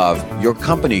Dr. Love, your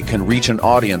company can reach an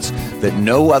audience that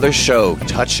no other show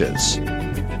touches.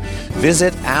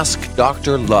 Visit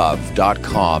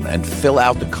AskDrLove.com and fill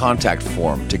out the contact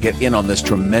form to get in on this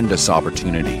tremendous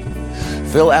opportunity.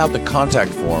 Fill out the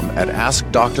contact form at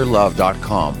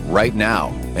askdrlove.com right now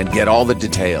and get all the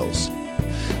details.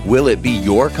 Will it be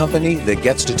your company that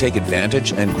gets to take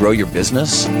advantage and grow your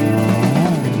business?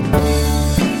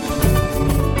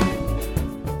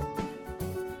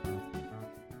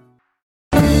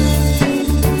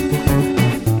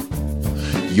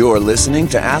 You're listening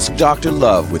to Ask Dr.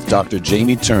 Love with Dr.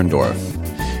 Jamie Turndorf.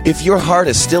 If your heart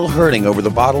is still hurting over the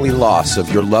bodily loss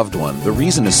of your loved one, the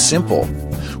reason is simple.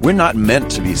 We're not meant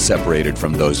to be separated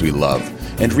from those we love,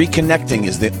 and reconnecting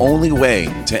is the only way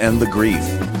to end the grief.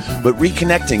 But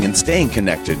reconnecting and staying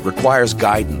connected requires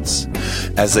guidance.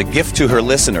 As a gift to her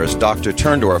listeners, Dr.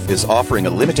 Turndorf is offering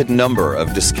a limited number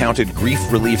of discounted grief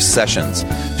relief sessions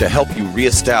to help you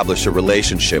reestablish a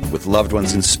relationship with loved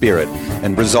ones in spirit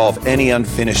and resolve any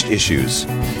unfinished issues.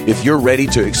 If you're ready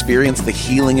to experience the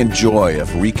healing and joy of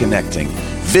reconnecting,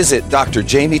 visit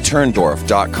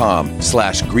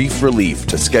drjamieturndorf.com/grief relief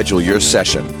to schedule your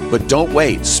session. But don't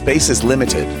wait, space is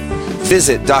limited.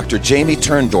 Visit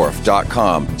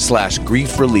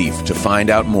drjamieturndorf.com/grief relief to find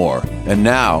out more. And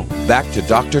now, back to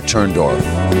Dr. Turndorf.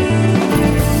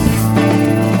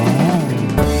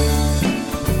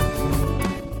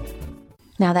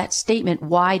 Now that statement,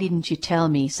 "Why didn't you tell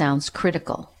me?" sounds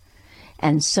critical.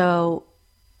 And so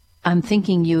I'm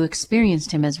thinking you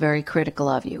experienced him as very critical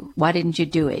of you. Why didn't you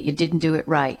do it? You didn't do it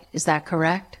right. Is that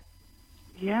correct?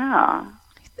 Yeah.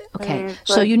 Okay.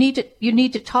 So you need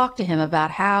to talk to him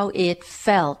about how it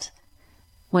felt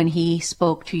when he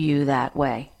spoke to you that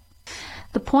way.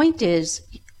 The point is,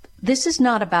 this is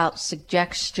not about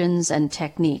suggestions and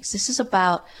techniques. This is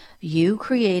about you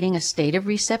creating a state of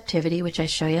receptivity, which I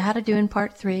show you how to do in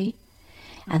part 3.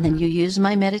 And then you use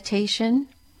my meditation,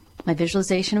 my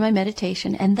visualization and my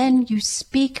meditation, and then you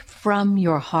speak from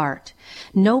your heart.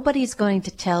 Nobody's going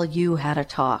to tell you how to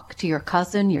talk to your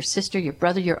cousin, your sister, your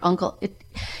brother, your uncle.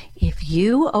 If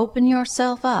you open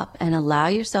yourself up and allow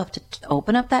yourself to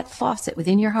open up that faucet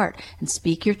within your heart and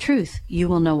speak your truth, you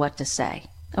will know what to say.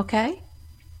 Okay?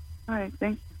 All right,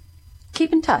 thank you.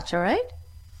 Keep in touch, all right?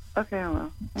 Okay, I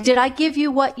will. Did I give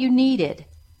you what you needed?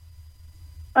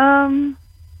 That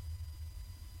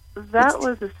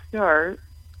was a start.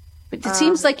 It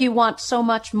seems like you want so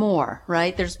much more,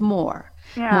 right? There's more.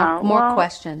 Yeah. More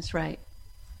questions, right?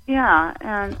 Yeah,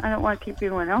 and I don't want to keep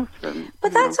anyone else from...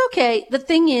 But that's okay. The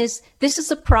thing is, this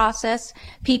is a process.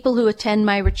 People who attend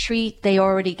my retreat, they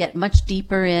already get much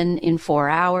deeper in 4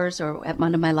 hours or at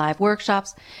one of my live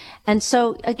workshops. And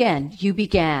so, again, you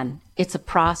began. It's a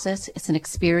process. It's an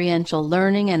experiential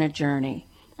learning and a journey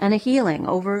and a healing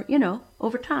over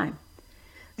time.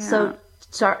 Yeah.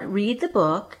 So read the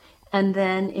book. And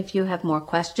then if you have more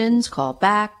questions, call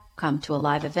back, come to a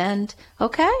live event.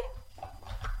 Okay?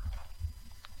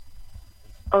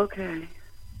 Okay.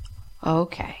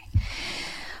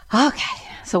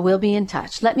 So we'll be in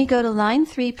touch. Let me go to line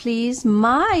 3, please.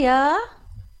 Maya.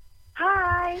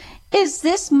 Hi. Is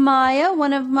this Maya,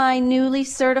 one of my newly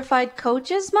certified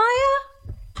coaches, Maya?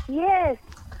 Yes.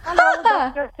 Hello,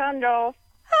 Dr. Turndorf.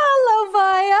 Hello,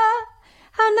 Maya.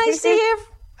 How nice to hear.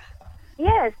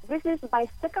 Yes, this is my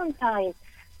second time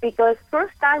because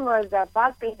first time was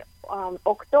back in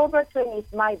October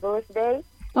 20th, my birthday.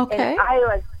 Okay. And I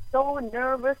was so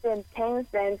nervous and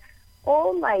tense and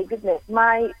oh my goodness,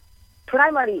 my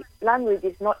primary language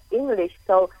is not English,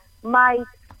 so my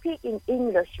speaking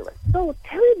English was so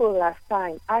terrible last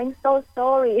time. I'm so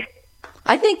sorry.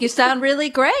 I think you sound really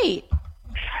great.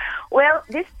 Well,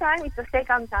 this time it's the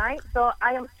second time, so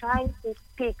I am trying to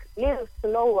speak a little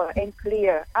slower and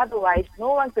clear. Otherwise, no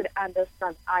one could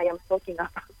understand I am talking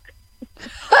about.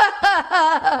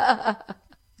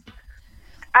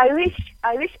 I wish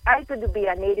I could be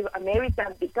a Native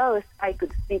American because I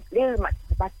could speak little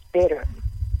much better.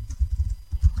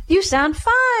 You sound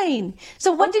fine.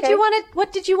 So what did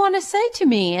you want to say to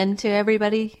me and to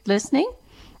everybody listening?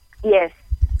 Yes.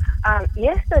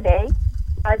 Yesterday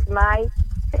was my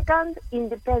second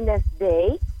Independence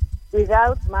Day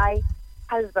without my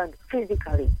husband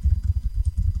physically.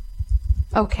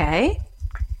 Okay.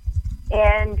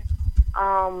 And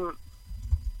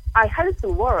I had to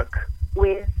work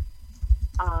with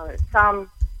some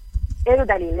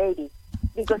elderly lady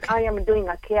because I am doing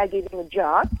a caregiving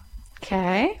job.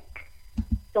 Okay.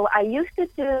 So I used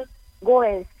to go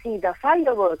and see the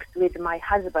fireworks with my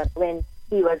husband when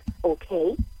he was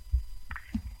okay.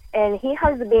 And he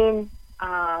has been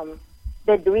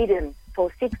bedridden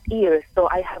for 6 years, so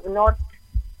I have not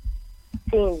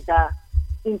seen the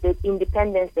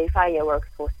Independence Day fireworks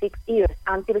for 6 years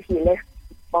until he left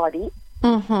his body.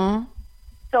 Mm-hmm.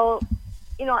 So,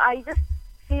 I just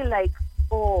feel like,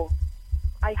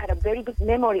 I had a very good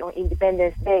memory on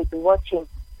Independence Day to watching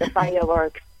the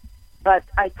fireworks. But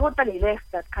I totally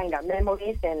left that kind of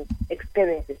memories and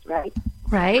experiences, right?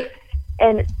 Right.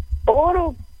 And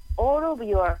all of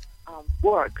your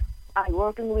work, I'm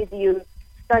working with you,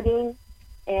 studying,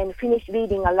 and finish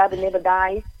reading A Love Never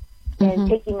Dies, and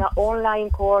taking an online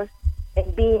course,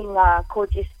 and being a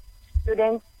coach's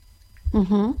student.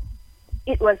 Mm-hmm.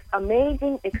 It was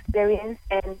amazing experience.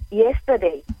 And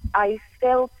yesterday, I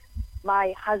felt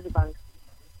my husband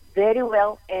very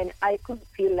well, and I could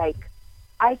feel like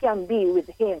I can be with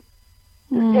him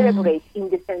to celebrate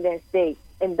Independence Day.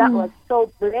 And that was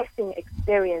so blessing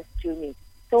experience to me,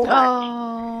 so much.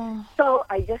 Oh. So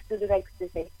I just would like to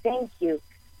say thank you,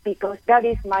 because that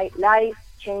is my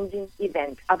life-changing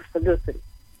event, absolutely.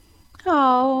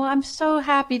 Oh, I'm so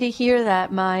happy to hear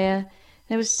that, Maya.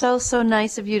 It was so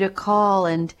nice of you to call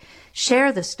and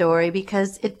share the story,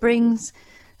 because it brings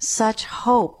such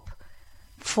hope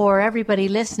for everybody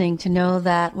listening to know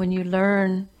that when you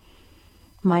learn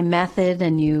my method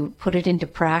and you put it into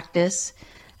practice,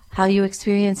 how you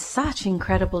experience such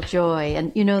incredible joy.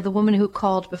 And, the woman who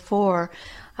called before,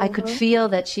 I could feel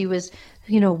that she was,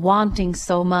 wanting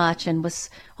so much and was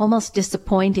almost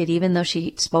disappointed, even though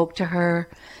she spoke to her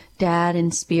dad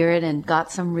in spirit and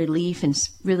got some relief and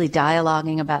really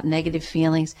dialoguing about negative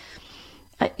feelings.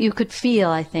 You could feel,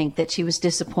 I think, that she was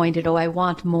disappointed. Oh, I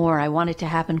want more. I want it to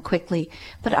happen quickly.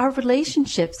 But our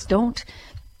relationships don't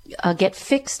get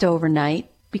fixed overnight,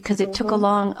 because it took a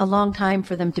long time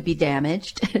for them to be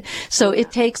damaged. So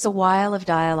it takes a while of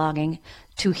dialoguing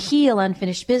to heal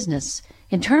unfinished business.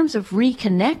 In terms of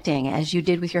reconnecting, as you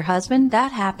did with your husband,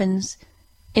 that happens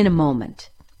in a moment,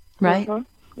 right?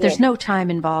 There's no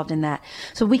time involved in that.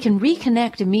 So we can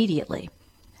reconnect immediately.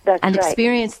 That's and right.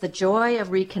 Experience the joy of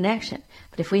reconnection.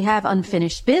 But if we have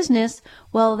unfinished business,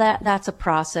 well, that's a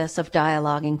process of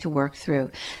dialoguing to work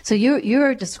through. So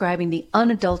you're describing the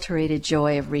unadulterated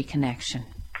joy of reconnection.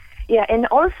 Yeah, and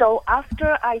also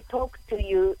after I talked to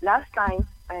you last time,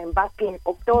 back in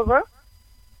October,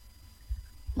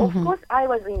 of course I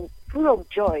was full of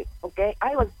joy. Okay,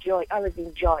 I was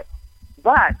in joy.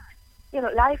 But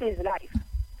life is life.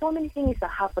 So many things are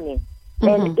happening,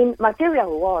 and in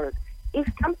material world, if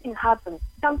something happens,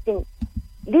 something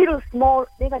little small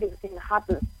negative thing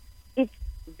happens, it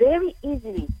very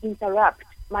easily interrupt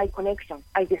my connection.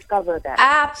 I discovered that.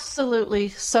 Absolutely,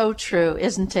 so true,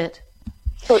 isn't it?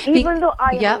 So even though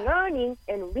I am learning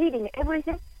and reading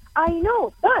everything, I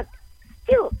know, but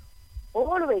still,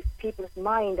 always people's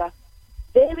mind are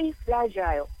very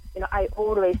fragile. I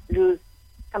always lose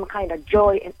some kind of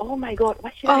joy, and oh my God,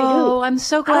 what should I do? Oh, I'm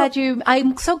so glad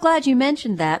you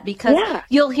mentioned that, because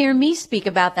you'll hear me speak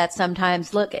about that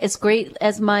sometimes. Look, as great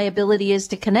as my ability is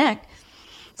to connect,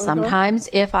 sometimes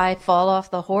if I fall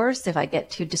off the horse, if I get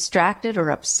too distracted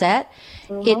or upset,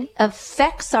 it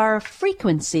affects our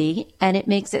frequency, and it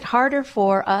makes it harder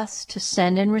for us to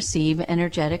send and receive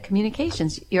energetic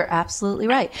communications. You're absolutely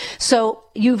right. So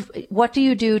what do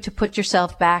you do to put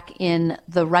yourself back in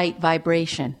the right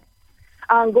vibration?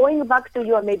 Going back to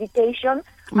your meditation,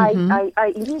 I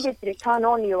immediately turn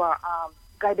on your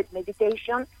guided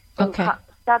meditation and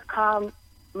start calm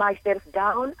myself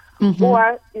down,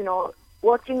 or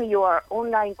watching your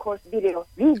online course video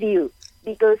review,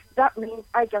 because that means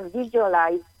I can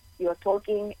visualize your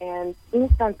talking, and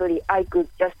instantly I could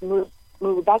just move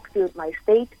back to my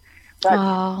state. But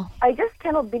I just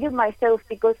cannot believe myself,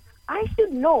 because I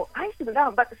should know, I should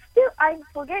learn, but still I'm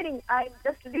forgetting. I'm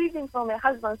just leaving from my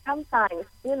husband sometimes.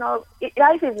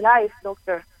 Life is life,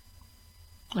 doctor.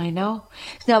 I know.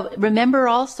 Now, remember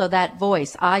also that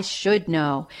voice, I should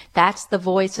know. That's the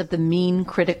voice of the mean,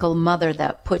 critical mother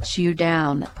that puts you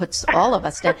down, that puts all of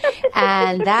us down.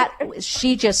 And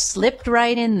she just slipped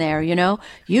right in there,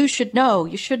 You should know.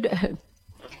 You should.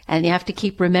 And you have to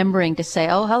keep remembering to say,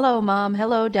 oh, hello, Mom.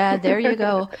 Hello, Dad. There you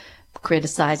go.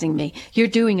 Criticizing me. You're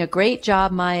doing a great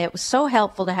job, Maya. It was so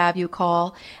helpful to have you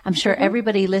call. I'm sure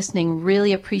everybody listening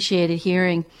really appreciated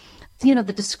hearing,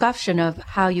 the discussion of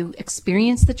how you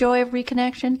experience the joy of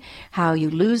reconnection, how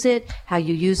you lose it, how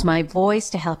you use my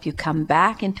voice to help you come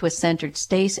back into a centered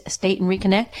state and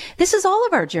reconnect. This is all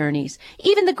of our journeys.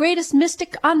 Even the greatest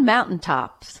mystic on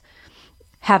mountaintops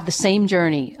have the same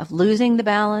journey of losing the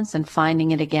balance and finding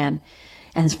it again,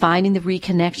 and finding the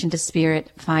reconnection to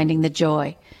spirit, finding the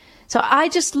joy. So I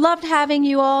just loved having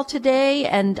you all today,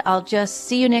 and I'll just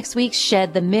see you next week.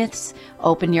 Shed the myths,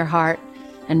 open your heart,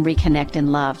 and reconnect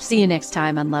in love. See you next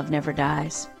time on Love Never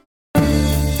Dies.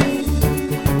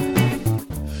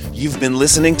 You've been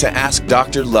listening to Ask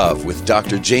Dr. Love with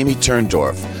Dr. Jamie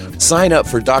Turndorf. Sign up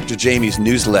for Dr. Jamie's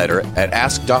newsletter at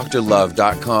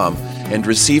AskDrLove.com and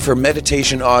receive her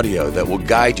meditation audio that will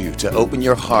guide you to open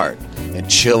your heart, and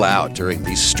chill out during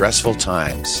these stressful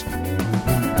times.